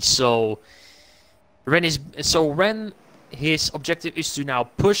nicely. So Ren, his objective is to now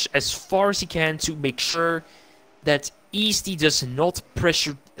push as far as he can to make sure that Easty does not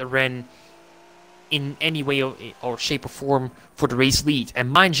pressure Ren in any way or shape or form for the race lead. And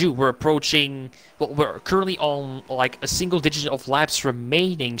mind you, we're approaching, well, we're currently on like a single digit of laps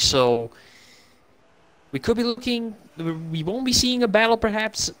remaining, so we could be looking, we won't be seeing a battle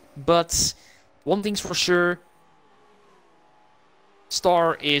perhaps, but one thing's for sure,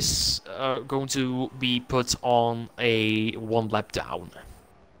 Star is going to be put on a 1 lap down.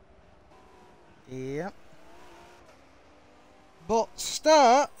 Yep. But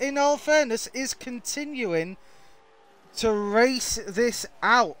Star, in all fairness, is continuing to race this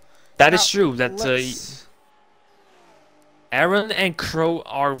out. That is true. That Aaron and Crow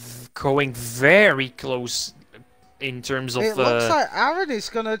are going very close in terms of. It looks like Aaron is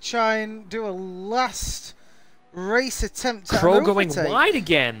going to try and do a last race attempt. Crow going wide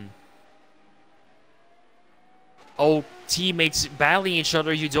again. Oh, teammates battling each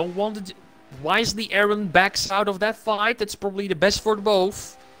other. You don't want to. Wisely, Aaron backs out of that fight. That's probably the best for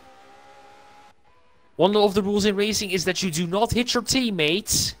both. One of the rules in racing is that you do not hit your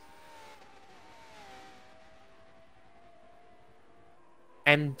teammates.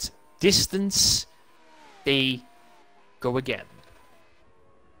 And distance, they go again.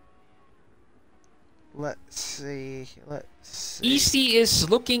 Let's see. Easy is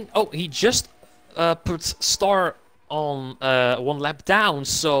looking. Oh, he just put Star on 1 lap down,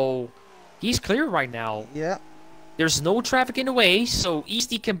 so he's clear right now. Yeah. There's no traffic in the way, so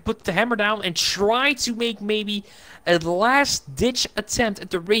Easty can put the hammer down and try to make maybe a last-ditch attempt at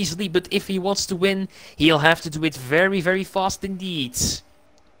the race lead. But if he wants to win, he'll have to do it very, very fast indeed.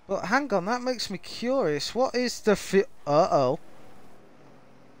 But hang on, that makes me curious. What is the Uh-oh.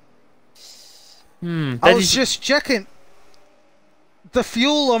 I was just checking. The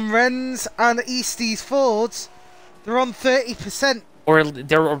fuel on Ren's and Easty's Fords, they're on 30%. Or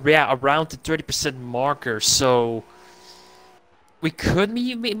they're around the 30% marker, so we could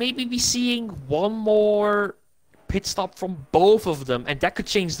maybe be seeing one more pit stop from both of them, and that could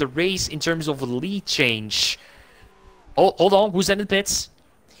change the race in terms of a lead change. Oh, hold on, who's in the pits?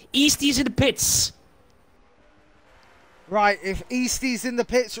 Easty's in the pits. Right, if Easty's in the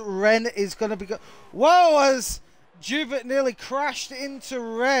pits, Ren is going to be... Whoa, as Jubit nearly crashed into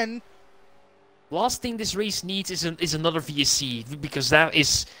Ren. Last thing this race needs is another VSC, because that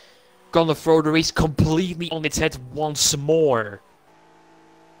is gonna throw the race completely on its head once more.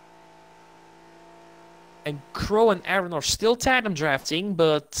 And Crow and Aaron are still tandem drafting,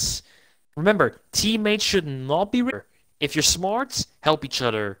 but remember, teammates should not be... If you're smart, help each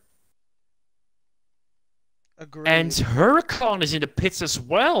other. Agreed. And Huracan is in the pits as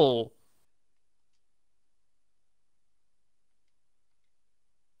well.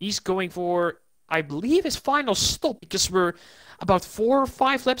 He's going for, I believe, his final stop, because we're about 4 or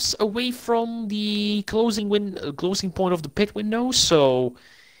 5 laps away from the closing point of the pit window. So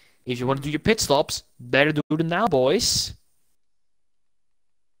if you want to do your pit stops, better do them now, boys.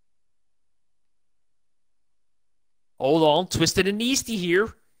 Hold on, Twisted and Easty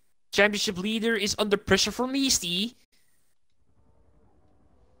here. Championship leader is under pressure from Easty.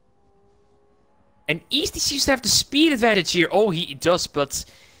 And Easty seems to have the speed advantage here. Oh, he does, but...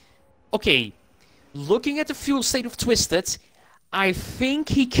 Okay, looking at the fuel state of Twisted, I think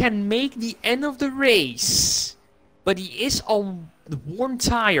he can make the end of the race. But he is on warm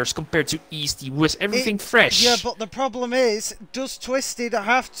tires compared to Easty, who has everything fresh. Yeah, but the problem is, does Twisted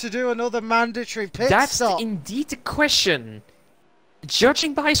have to do another mandatory pit That's stop? indeed the question.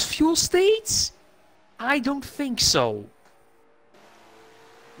 Judging by his fuel states, I don't think so.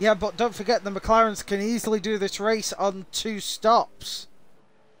 Yeah, but don't forget the McLarens can easily do this race on 2 stops.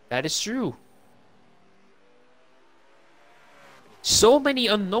 That is true. So many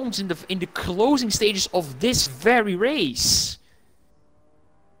unknowns in the closing stages of this very race.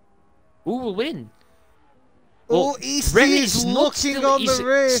 Who will win? Well, Easty is looking on the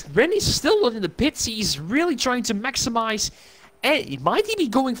rear. Ren is still not in the pits. He's really trying to maximize. And might he be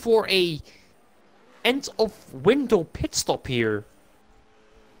going for a end of window pit stop here?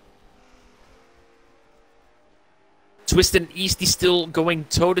 Twisted and Easty still going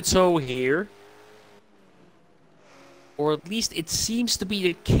toe-to-toe here. Or at least it seems to be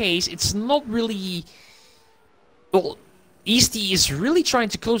the case. It's not really... Well, Easty is really trying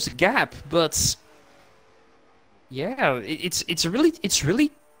to close the gap, but... Yeah, it's really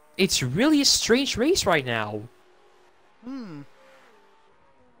a strange race right now.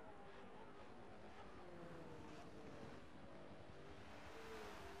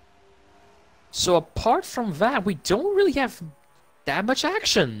 So apart from that, we don't really have that much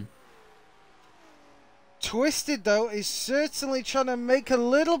action. Twisted, though, is certainly trying to make a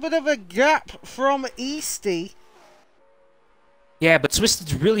little bit of a gap from Easty. Yeah, but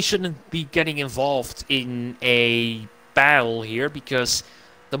Twisted really shouldn't be getting involved in a battle here, because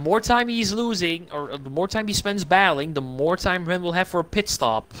the more time he's losing, or the more time he spends battling, the more time Ren will have for a pit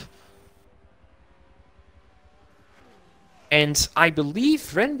stop. And I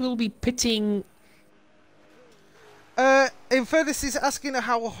believe Ren will be pitting... In fairness, he's asking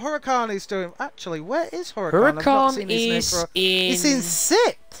how Huracan is doing. Actually, where is Huracan? Huracan I've not seen his name for... He's in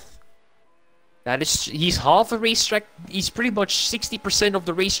 6th! That is... He's half a racetrack... He's pretty much 60% of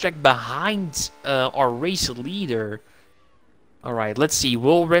the racetrack behind our race leader. Alright, let's see.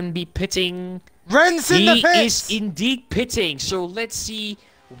 Will Ren be pitting? Ren's in the pits! He is indeed pitting, so let's see...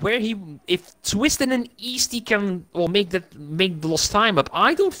 Where he, if Twisted and Easty can, well, make the lost time up.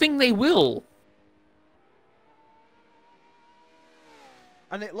 I don't think they will.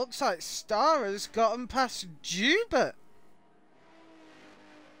 And it looks like Star has gotten past Jubert.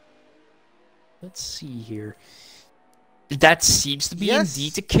 Let's see here. That seems to be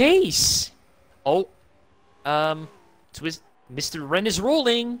indeed the case. Oh, Mr. Ren is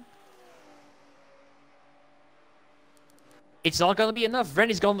rolling. It's not gonna be enough.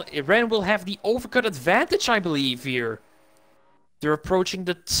 Ren will have the overcut advantage, I believe, here. They're approaching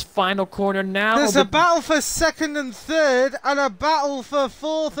the final corner now. There's a battle for 2nd and 3rd, and a battle for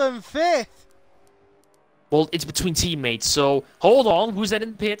 4th and 5th. Well, it's between teammates, so hold on. Who's that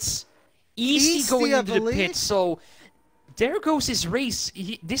in the pits? Easty going into the pits, so there goes his race.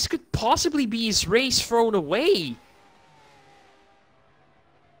 This could possibly be his race thrown away.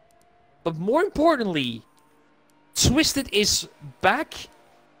 But more importantly, Twisted is back.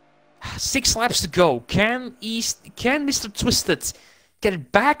 6 laps to go. Can Mr. Twisted get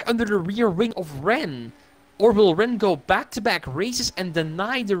it back under the rear wing of Ren? Or will Ren go back-to-back races and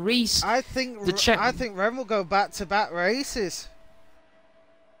deny the race? I think Ren will go back-to-back races.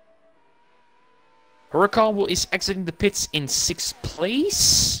 Huracan is exiting the pits in 6th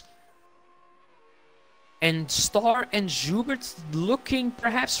place. And Star and Jubert looking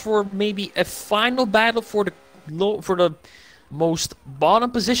perhaps for maybe a final battle for the most bottom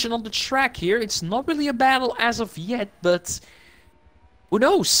position on the track here. It's not really a battle as of yet, but who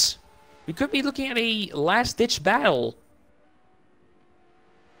knows? We could be looking at a last-ditch battle.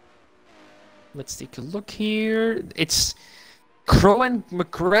 Let's take a look here. It's Crow and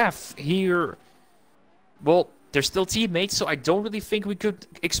McGrath here. Well, they're still teammates, so I don't really think we could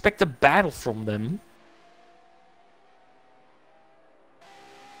expect a battle from them.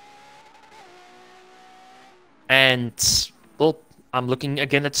 And, well, I'm looking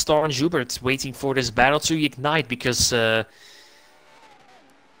again at Star and Jubert, waiting for this battle to ignite, because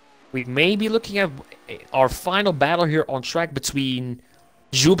we may be looking at our final battle here on track between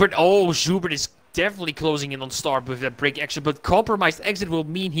Jubert. Oh, Jubert is definitely closing in on Star with that brake action, but compromised exit will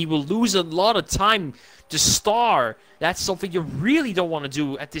mean he will lose a lot of time to Star. That's something you really don't want to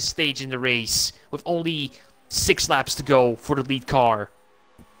do at this stage in the race, with only 6 laps to go for the lead car.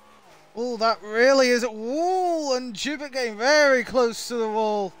 Oh, that really is... Ooh, and Jubert getting very close to the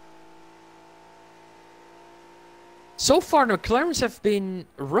wall. So far, the McLarens have been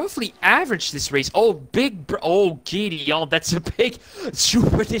roughly average this race. Oh, oh, Gideon, that's a big...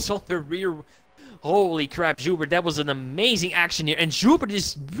 Jubert is on the rear. Holy crap, Jubert, that was an amazing action here. And Jubert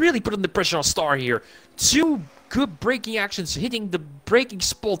is really putting the pressure on Star here. 2 good braking actions, hitting the braking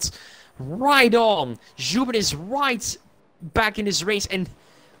spots right on. Jubert is right back in his race, and...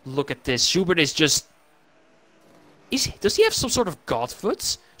 Look at this. Jubert is just... Does he have some sort of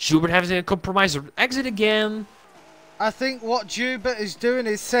godfoot? Jubert having a compromised exit again. I think what Jubert is doing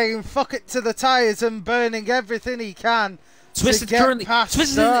is saying fuck it to the tyres and burning everything he can Twisted to get past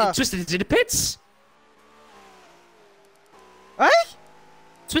Twisted is in the pits. Hey?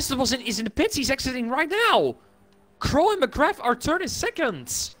 Twisted is in the pits. He's exiting right now. Crow and McGrath are turning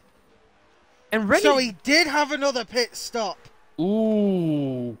seconds. And ready. So he did have another pit stop.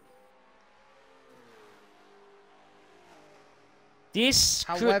 Ooh. This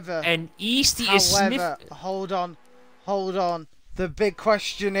however, and Easty is sniffing. Hold on. The big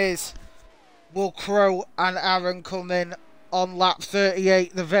question is, will Crow and Aaron come in on lap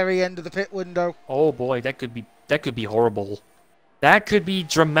 38, the very end of the pit window? Oh boy, that could be horrible. That could be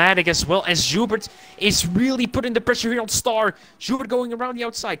dramatic as well, as Joubert is really putting the pressure here on Star. Joubert going around the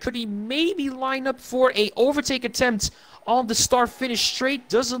outside. Could he maybe line up for a overtake attempt on the Star finish straight?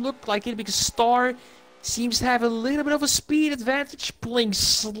 Doesn't look like it because Star seems to have a little bit of a speed advantage, pulling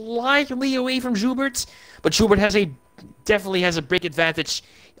slightly away from Joubert. But Joubert definitely has a brake advantage.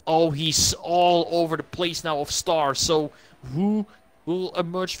 Oh, he's all over the place now of Star. So who will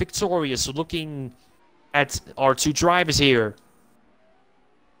emerge victorious? So looking at our two drivers here.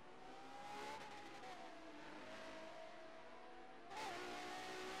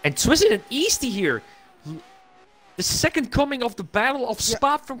 And Twisted and Easty here. The second coming of the Battle of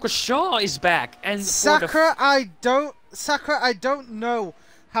Spa from Kashaw is back. And Sakura, I don't know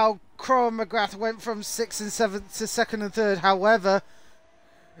how Crow and McGrath went from 6th and 7th to 2nd and 3rd. However,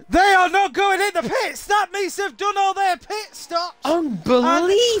 they are not going in the pits. That means they've done all their pit stops.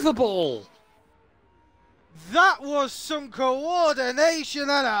 Unbelievable. That was some coordination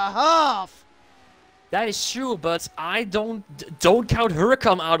and a half. That is true, but I don't count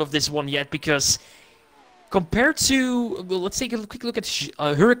Huracan out of this one yet, because compared to, well, let's take a quick look at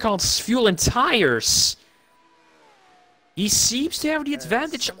Huracan's fuel and tires. He seems to have the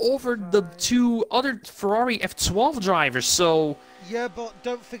advantage over the two other Ferrari F12 drivers, so... Yeah, but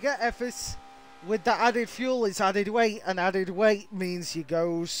don't forget, Ephes, with the added fuel is added weight, and added weight means you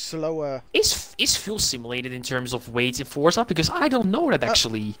go slower. Is fuel simulated in terms of weight in Forza? Because I don't know that,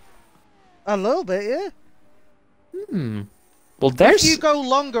 actually. A little bit, yeah. Well, there's... If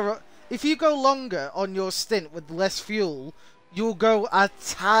you go longer on your stint with less fuel, you'll go a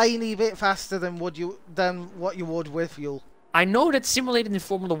tiny bit faster than what you would with fuel. I know that's simulated in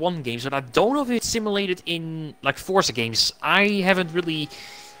Formula 1 games, but I don't know if it's simulated in like Forza games. I haven't really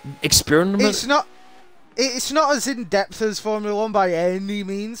experienced. It's not as in depth as Formula 1 by any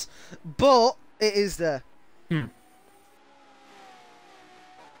means, but it is there.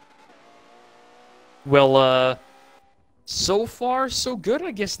 Well, so far so good,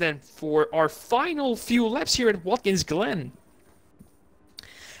 I guess, then, for our final few laps here at Watkins Glen.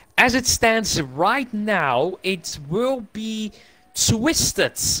 As it stands right now, it will be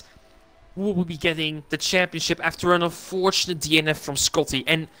Twisted who will be getting the championship after an unfortunate DNF from Scotty.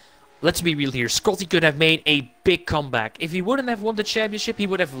 And let's be real here, Scotty could have made a big comeback. If he wouldn't have won the championship, he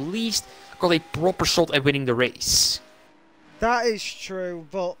would have at least got a proper shot at winning the race. That is true,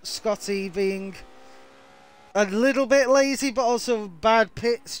 but Scotty being a little bit lazy, but also bad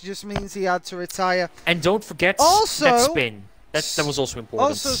pits, just means he had to retire. And don't forget that spin. That was also important.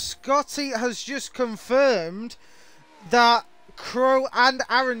 Also, Scotty has just confirmed that Crow and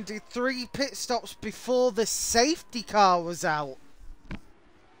Aaron did 3 pit stops before the safety car was out.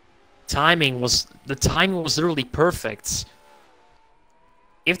 The timing was literally perfect.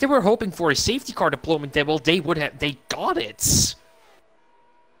 If they were hoping for a safety car deployment, they got it.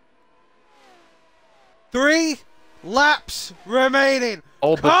 3 laps remaining.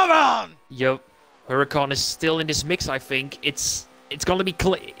 Oh, come on! Yep, Huracan is still in this mix. I think it's gonna be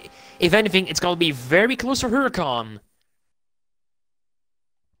if anything, it's gonna be very close to Huracan.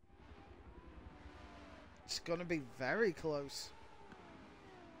 It's gonna be very close.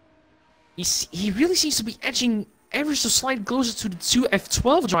 He really seems to be edging ever so slightly closer to the 2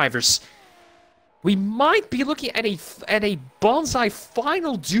 F12 drivers. We might be looking at a bonsai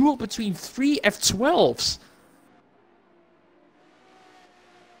final duel between 3 F12s.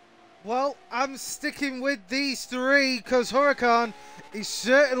 Well, I'm sticking with these 3 because Huracan is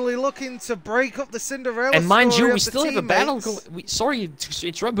certainly looking to break up the Cinderella and mind story you, we of still the have a battle teammates. sorry to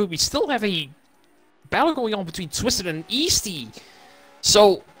interrupt, but we still have a battle going on between Twisted and Easty.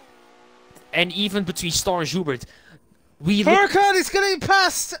 So, and even between Star and Joubert. Huracan is getting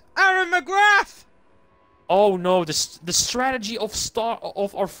past Aaron McGrath! Oh no, the strategy of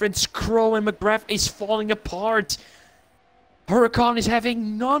our friends Crow and McGrath is falling apart. Huracan is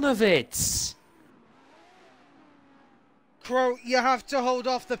having none of it. Crow, you have to hold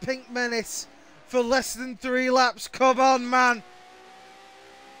off the Pink Menace for less than 3 laps. Come on, man.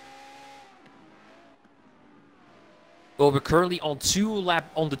 Well, we're currently on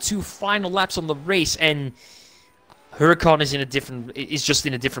the two final laps on the race, and Huracan is just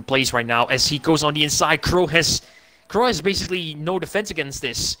in a different place right now as he goes on the inside. Crow has basically no defense against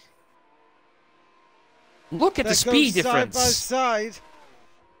this. Look at the speed difference. Side by side.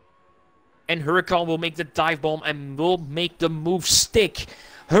 And Huracan will make the dive bomb and will make the move stick.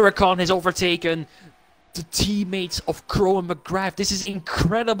 Huracan has overtaken the teammates of Crow and McGrath. This is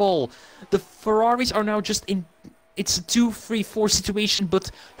incredible. The Ferraris are now just in... It's a 2-3-4 situation,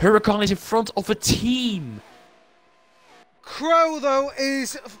 but Huracan is in front of a team. Crow, though,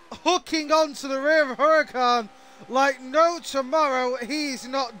 is hooking onto the rear of Huracan like no tomorrow. He's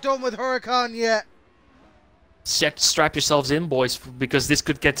not done with Huracan yet. Strap yourselves in, boys, because this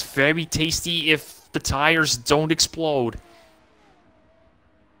could get very tasty if the tires don't explode.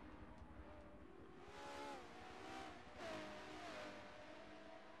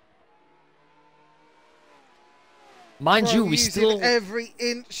 Mind you, we still... every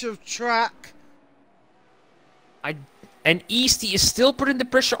inch of track. And Easty is still putting the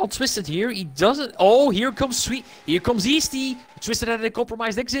pressure on Twisted here. He doesn't... Oh, here comes Easty. Twisted had a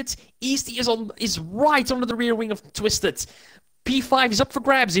compromised exit. Easty is right under the rear wing of Twisted. P5 is up for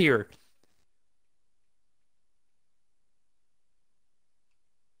grabs here.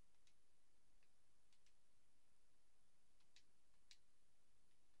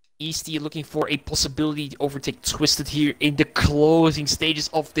 Easty looking for a possibility to overtake Twisted here in the closing stages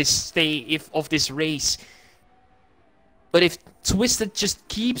of this race. But if Twisted just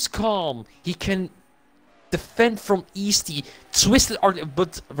keeps calm, he can defend from Easty.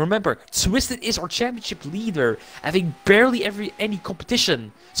 But remember, Twisted is our championship leader, having barely any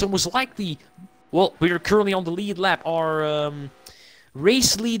competition. So most likely, well, we are currently on the lead lap. Our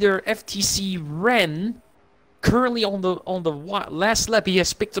race leader, FTC Ren, currently on the last lap. He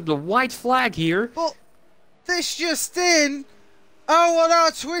has picked up the white flag here. But this just in. Oh, what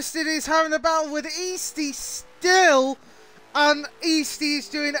our Twisted is having a battle with Easty still. And Easty is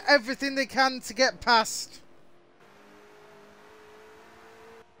doing everything they can to get past.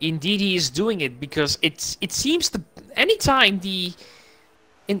 Indeed, he is doing it because it seems to anytime the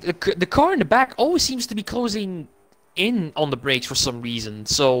car in the back always seems to be closing in on the brakes for some reason.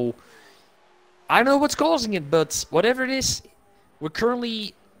 So I don't know what's causing it, but whatever it is, we're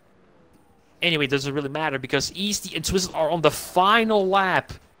currently... Anyway, it doesn't really matter because Easty and Twisted are on the final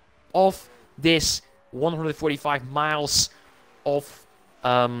lap of this 145 miles of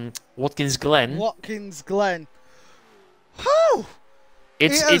Watkins Glen. Watkins Glen. Whew!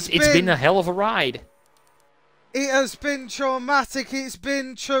 It's been a hell of a ride. It has been traumatic, it's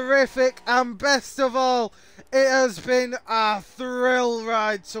been terrific, and best of all, it has been a thrill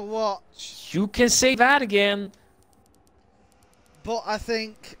ride to watch. You can say that again. But I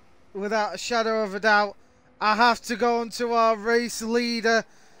think, without a shadow of a doubt, I have to go on to our race leader.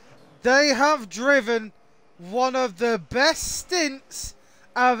 They have driven one of the best stints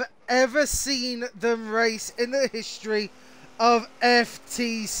I've ever seen them race in the history of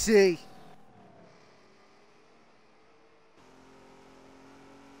FTC.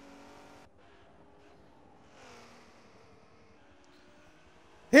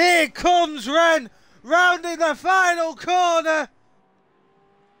 Here comes Ren, rounding the final corner.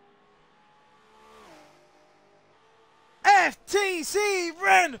 FTC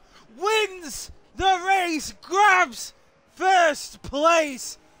Ren wins the race, grabs first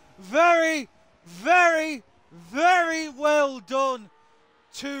place. Very, very, very well done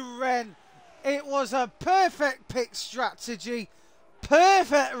to Ren. It was a perfect pit strategy,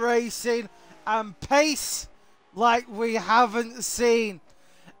 perfect racing, and pace like we haven't seen.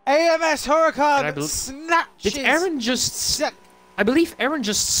 AMS Huracan snatches... Did Aaron just... I believe Aaron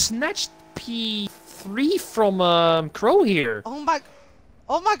just snatched P3 from Crow here. Oh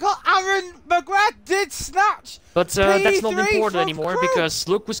my god, Aaron McGrath did snatch! But that's not important anymore Crow. because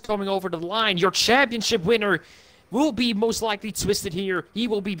look who's coming over the line. Your championship winner will be most likely Twisted here. He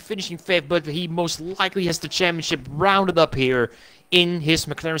will be finishing 5th, but he most likely has the championship rounded up here in his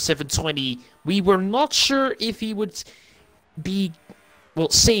McLaren 720. We were not sure if he would be... well,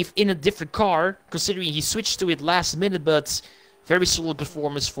 safe in a different car, considering he switched to it last minute, but very solid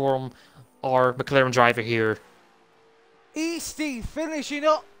performance from our McLaren driver here. Easty finishing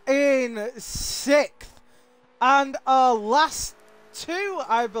up in 6th. And our last two,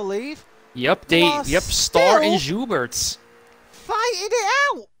 I believe. Yep, Star and Schubert. Fighting it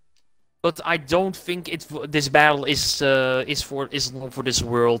out! But I don't think this battle is long for this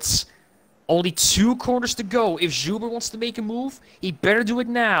Worlds. Only 2 corners to go. If Schubert wants to make a move, he better do it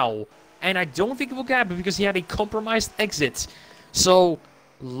now. And I don't think it will happen because he had a compromised exit. So,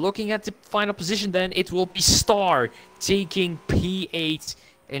 looking at the final position, then it will be Star taking P8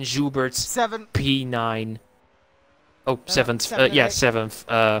 and Schubert 7. P9. Oh, seventh. 7 and Yeah, 8. seventh.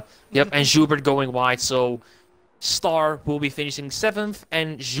 Yep, and Schubert going wide, so Star will be finishing 7th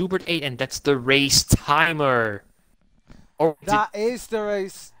and Schubert 8, and that's the race timer. Or That is the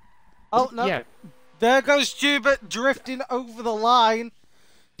race. Oh, no. Yeah. There goes Schubert drifting over the line.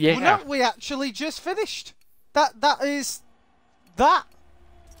 Yeah. Well, no, we actually just finished. That is that.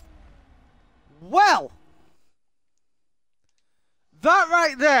 Well, that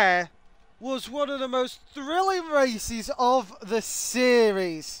right there was one of the most thrilling races of the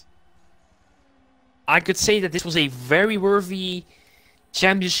series. I could say that this was a very worthy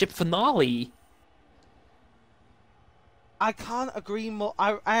championship finale. I can't agree more.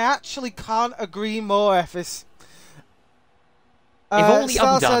 I actually can't agree more, Ephes. If only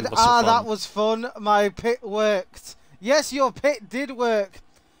Star Abu Dhabi said, was so fun. that was fun. My pit worked. Yes, your pit did work.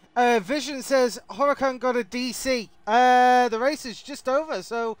 Vision says, Huracan got a DC. The race is just over,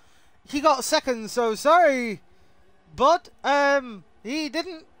 so he got second, so sorry. But, he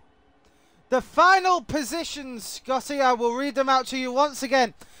didn't. The final positions, Scotty, I will read them out to you once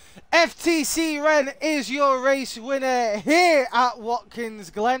again. FTC Ren is your race winner here at Watkins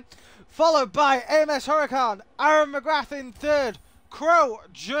Glen, followed by AMS Huracan, Aaron McGrath in 3rd, Crow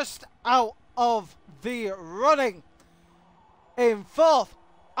just out of the running. In 4th,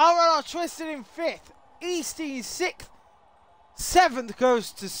 RLR Twisted in 5th, Easty 6th, 7th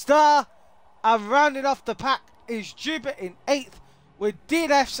goes to Star, and rounding off the pack is Jubit in 8th, with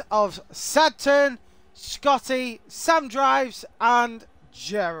DNFs of Sadturn, Scotty, Sam Drives, and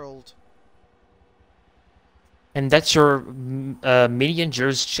Gerald. And that's your Mini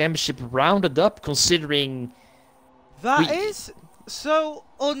Endurance Championship rounded up, considering... That is. So,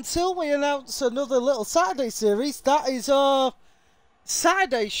 until we announce another little Saturday series, that is our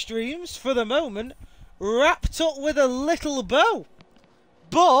Saturday streams for the moment, wrapped up with a little bow.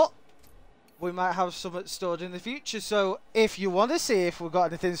 But we might have something stored in the future, so if you want to see if we've got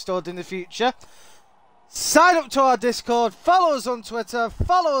anything stored in the future, sign up to our Discord, follow us on Twitter,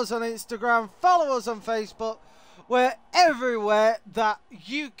 follow us on Instagram, follow us on Facebook. We're everywhere that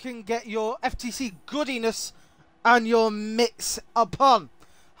you can get your FTC goodiness and your mix upon.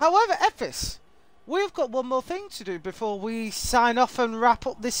 However, Ephes, we've got one more thing to do before we sign off and wrap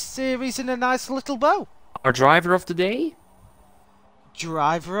up this series in a nice little bow. Our driver of the day?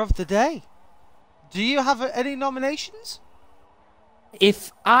 Driver of the day. Do you have any nominations?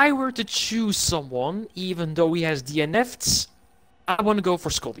 If I were to choose someone, even though he has DNF'd, I want to go for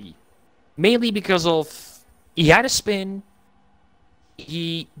Scotty. Mainly because of he had a spin,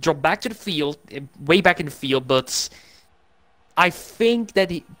 he dropped back to the field, way back in the field, but I think that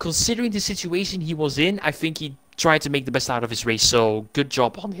considering the situation he was in, I think he tried to make the best out of his race, so good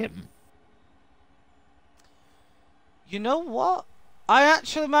job on him. You know what? I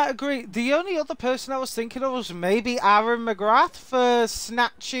actually might agree. The only other person I was thinking of was maybe Aaron McGrath for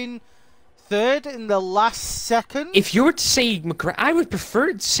snatching 3rd in the last second. If you were to say McGrath, I would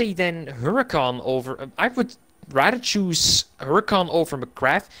prefer to say then Huracan over... I would rather choose Huracan over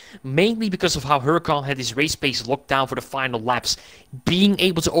McGrath, mainly because of how Huracan had his race pace locked down for the final laps, being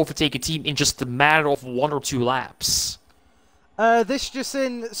able to overtake a team in just a matter of 1 or 2 laps. This just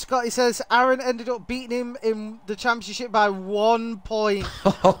in, Scotty says Aaron ended up beating him in the championship by 1 point.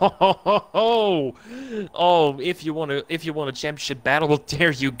 Oh, if you want a championship battle, well, there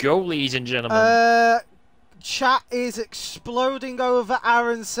you go, ladies and gentlemen. Chat is exploding over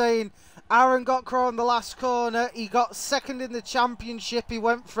Aaron, saying Aaron got Crow in the last corner. He got 2nd in the championship. He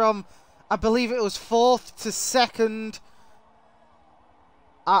went from, I believe it was 4th to 2nd.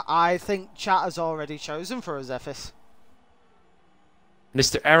 I think chat has already chosen for us, Ephes.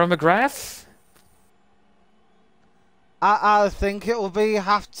 Mr. Aaron McGrath? I think it will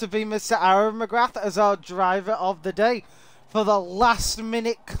have to be Mr. Aaron McGrath as our driver of the day for the last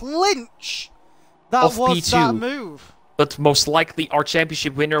minute clinch. That Of was P2. that move. But most likely our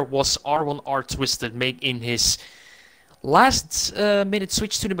championship winner was R1R Twisted, in his last minute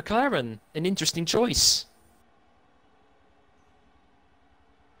switch to the McLaren. An interesting choice.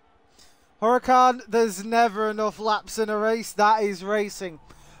 Huracan, there's never enough laps in a race. That is racing.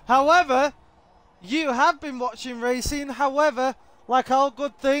 However, you have been watching racing. However, like all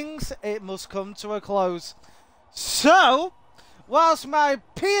good things, it must come to a close. So, whilst my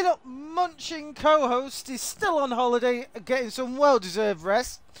peanut munching co-host is still on holiday getting some well-deserved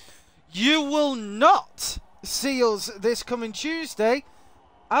rest, you will not see us this coming Tuesday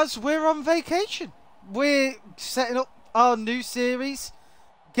as we're on vacation. We're setting up our new series,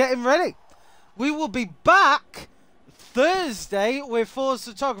 getting ready. We will be back Thursday with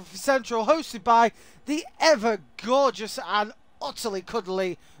Forza Photography Central, hosted by the ever gorgeous and utterly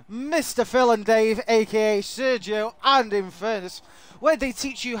cuddly Mr. Phil and Dave, aka Sergio and Infernus, where they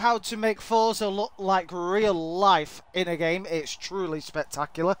teach you how to make Forza look like real life in a game. It's truly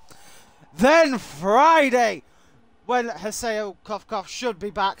spectacular. Then Friday, when Haseo Cough Cough should be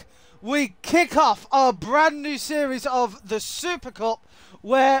back, we kick off our brand new series of the Super Cup,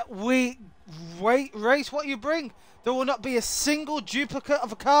 where we race what you bring. There will not be a single duplicate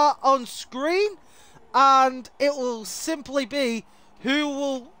of a car on screen, and it will simply be who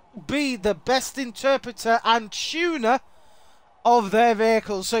will be the best interpreter and tuner of their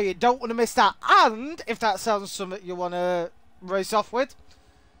vehicles. So you don't want to miss that. And if that sounds something you want to race off with,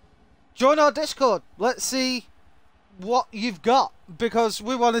 join our Discord. Let's see what you've got, because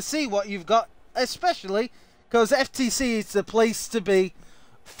we want to see what you've got, especially because FTC is the place to be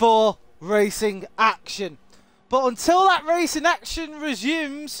for racing action. But until that racing action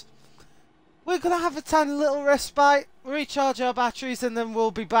resumes, we're going to have a tiny little respite, recharge our batteries, and then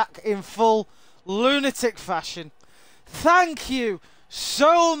we'll be back in full lunatic fashion. Thank you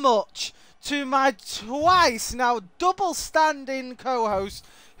so much to my twice now double stand-in co-host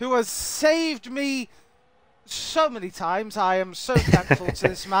who has saved me so many times. I am so thankful to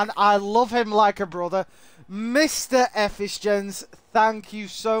this man. I love him like a brother. Mr. Effish, thank you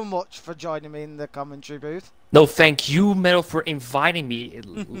so much for joining me in the commentary booth. No, thank you, Metal, for inviting me.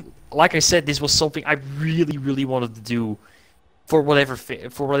 Like I said, this was something I really, really wanted to do for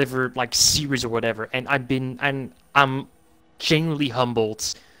whatever like series or whatever, and I'm genuinely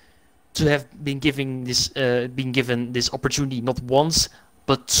humbled to have been given this opportunity not once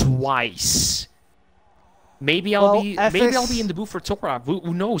but twice. Maybe I'll be in the booth for Tora.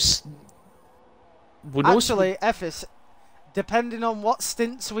 Who knows? Who knows? Actually, Effis, depending on what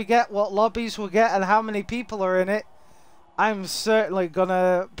stints we get, what lobbies we get, and how many people are in it, I'm certainly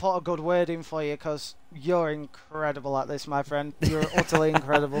gonna put a good word in for you, because you're incredible at this, my friend. You're utterly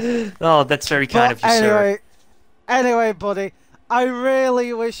incredible. Oh, that's very kind of you, sir. Anyway, buddy, I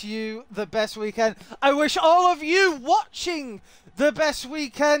really wish you the best weekend. I wish all of you watching the best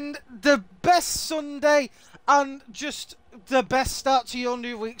weekend, the best Sunday, and just the best start to your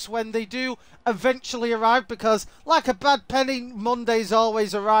new weeks when they do eventually arrive, because like a bad penny, Mondays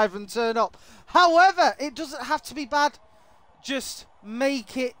always arrive and turn up. However, it doesn't have to be bad. Just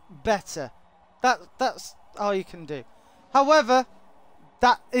make it better. That's all you can do. However,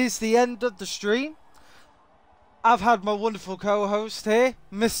 that is the end of the stream. I've had my wonderful co-host here,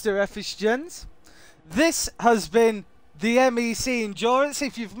 Mr. Effish. This has been the MEC Endurance.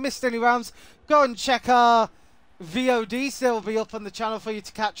 If you've missed any rounds, go and check our VODs. They'll be up on the channel for you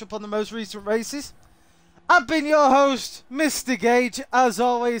to catch up on the most recent races. I've been your host, Mr. Gage, as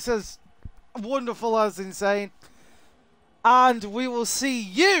always, as wonderful as insane. And we will see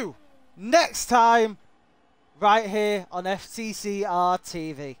you next time right here on FTCR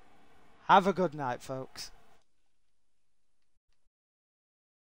TV. Have a good night, folks.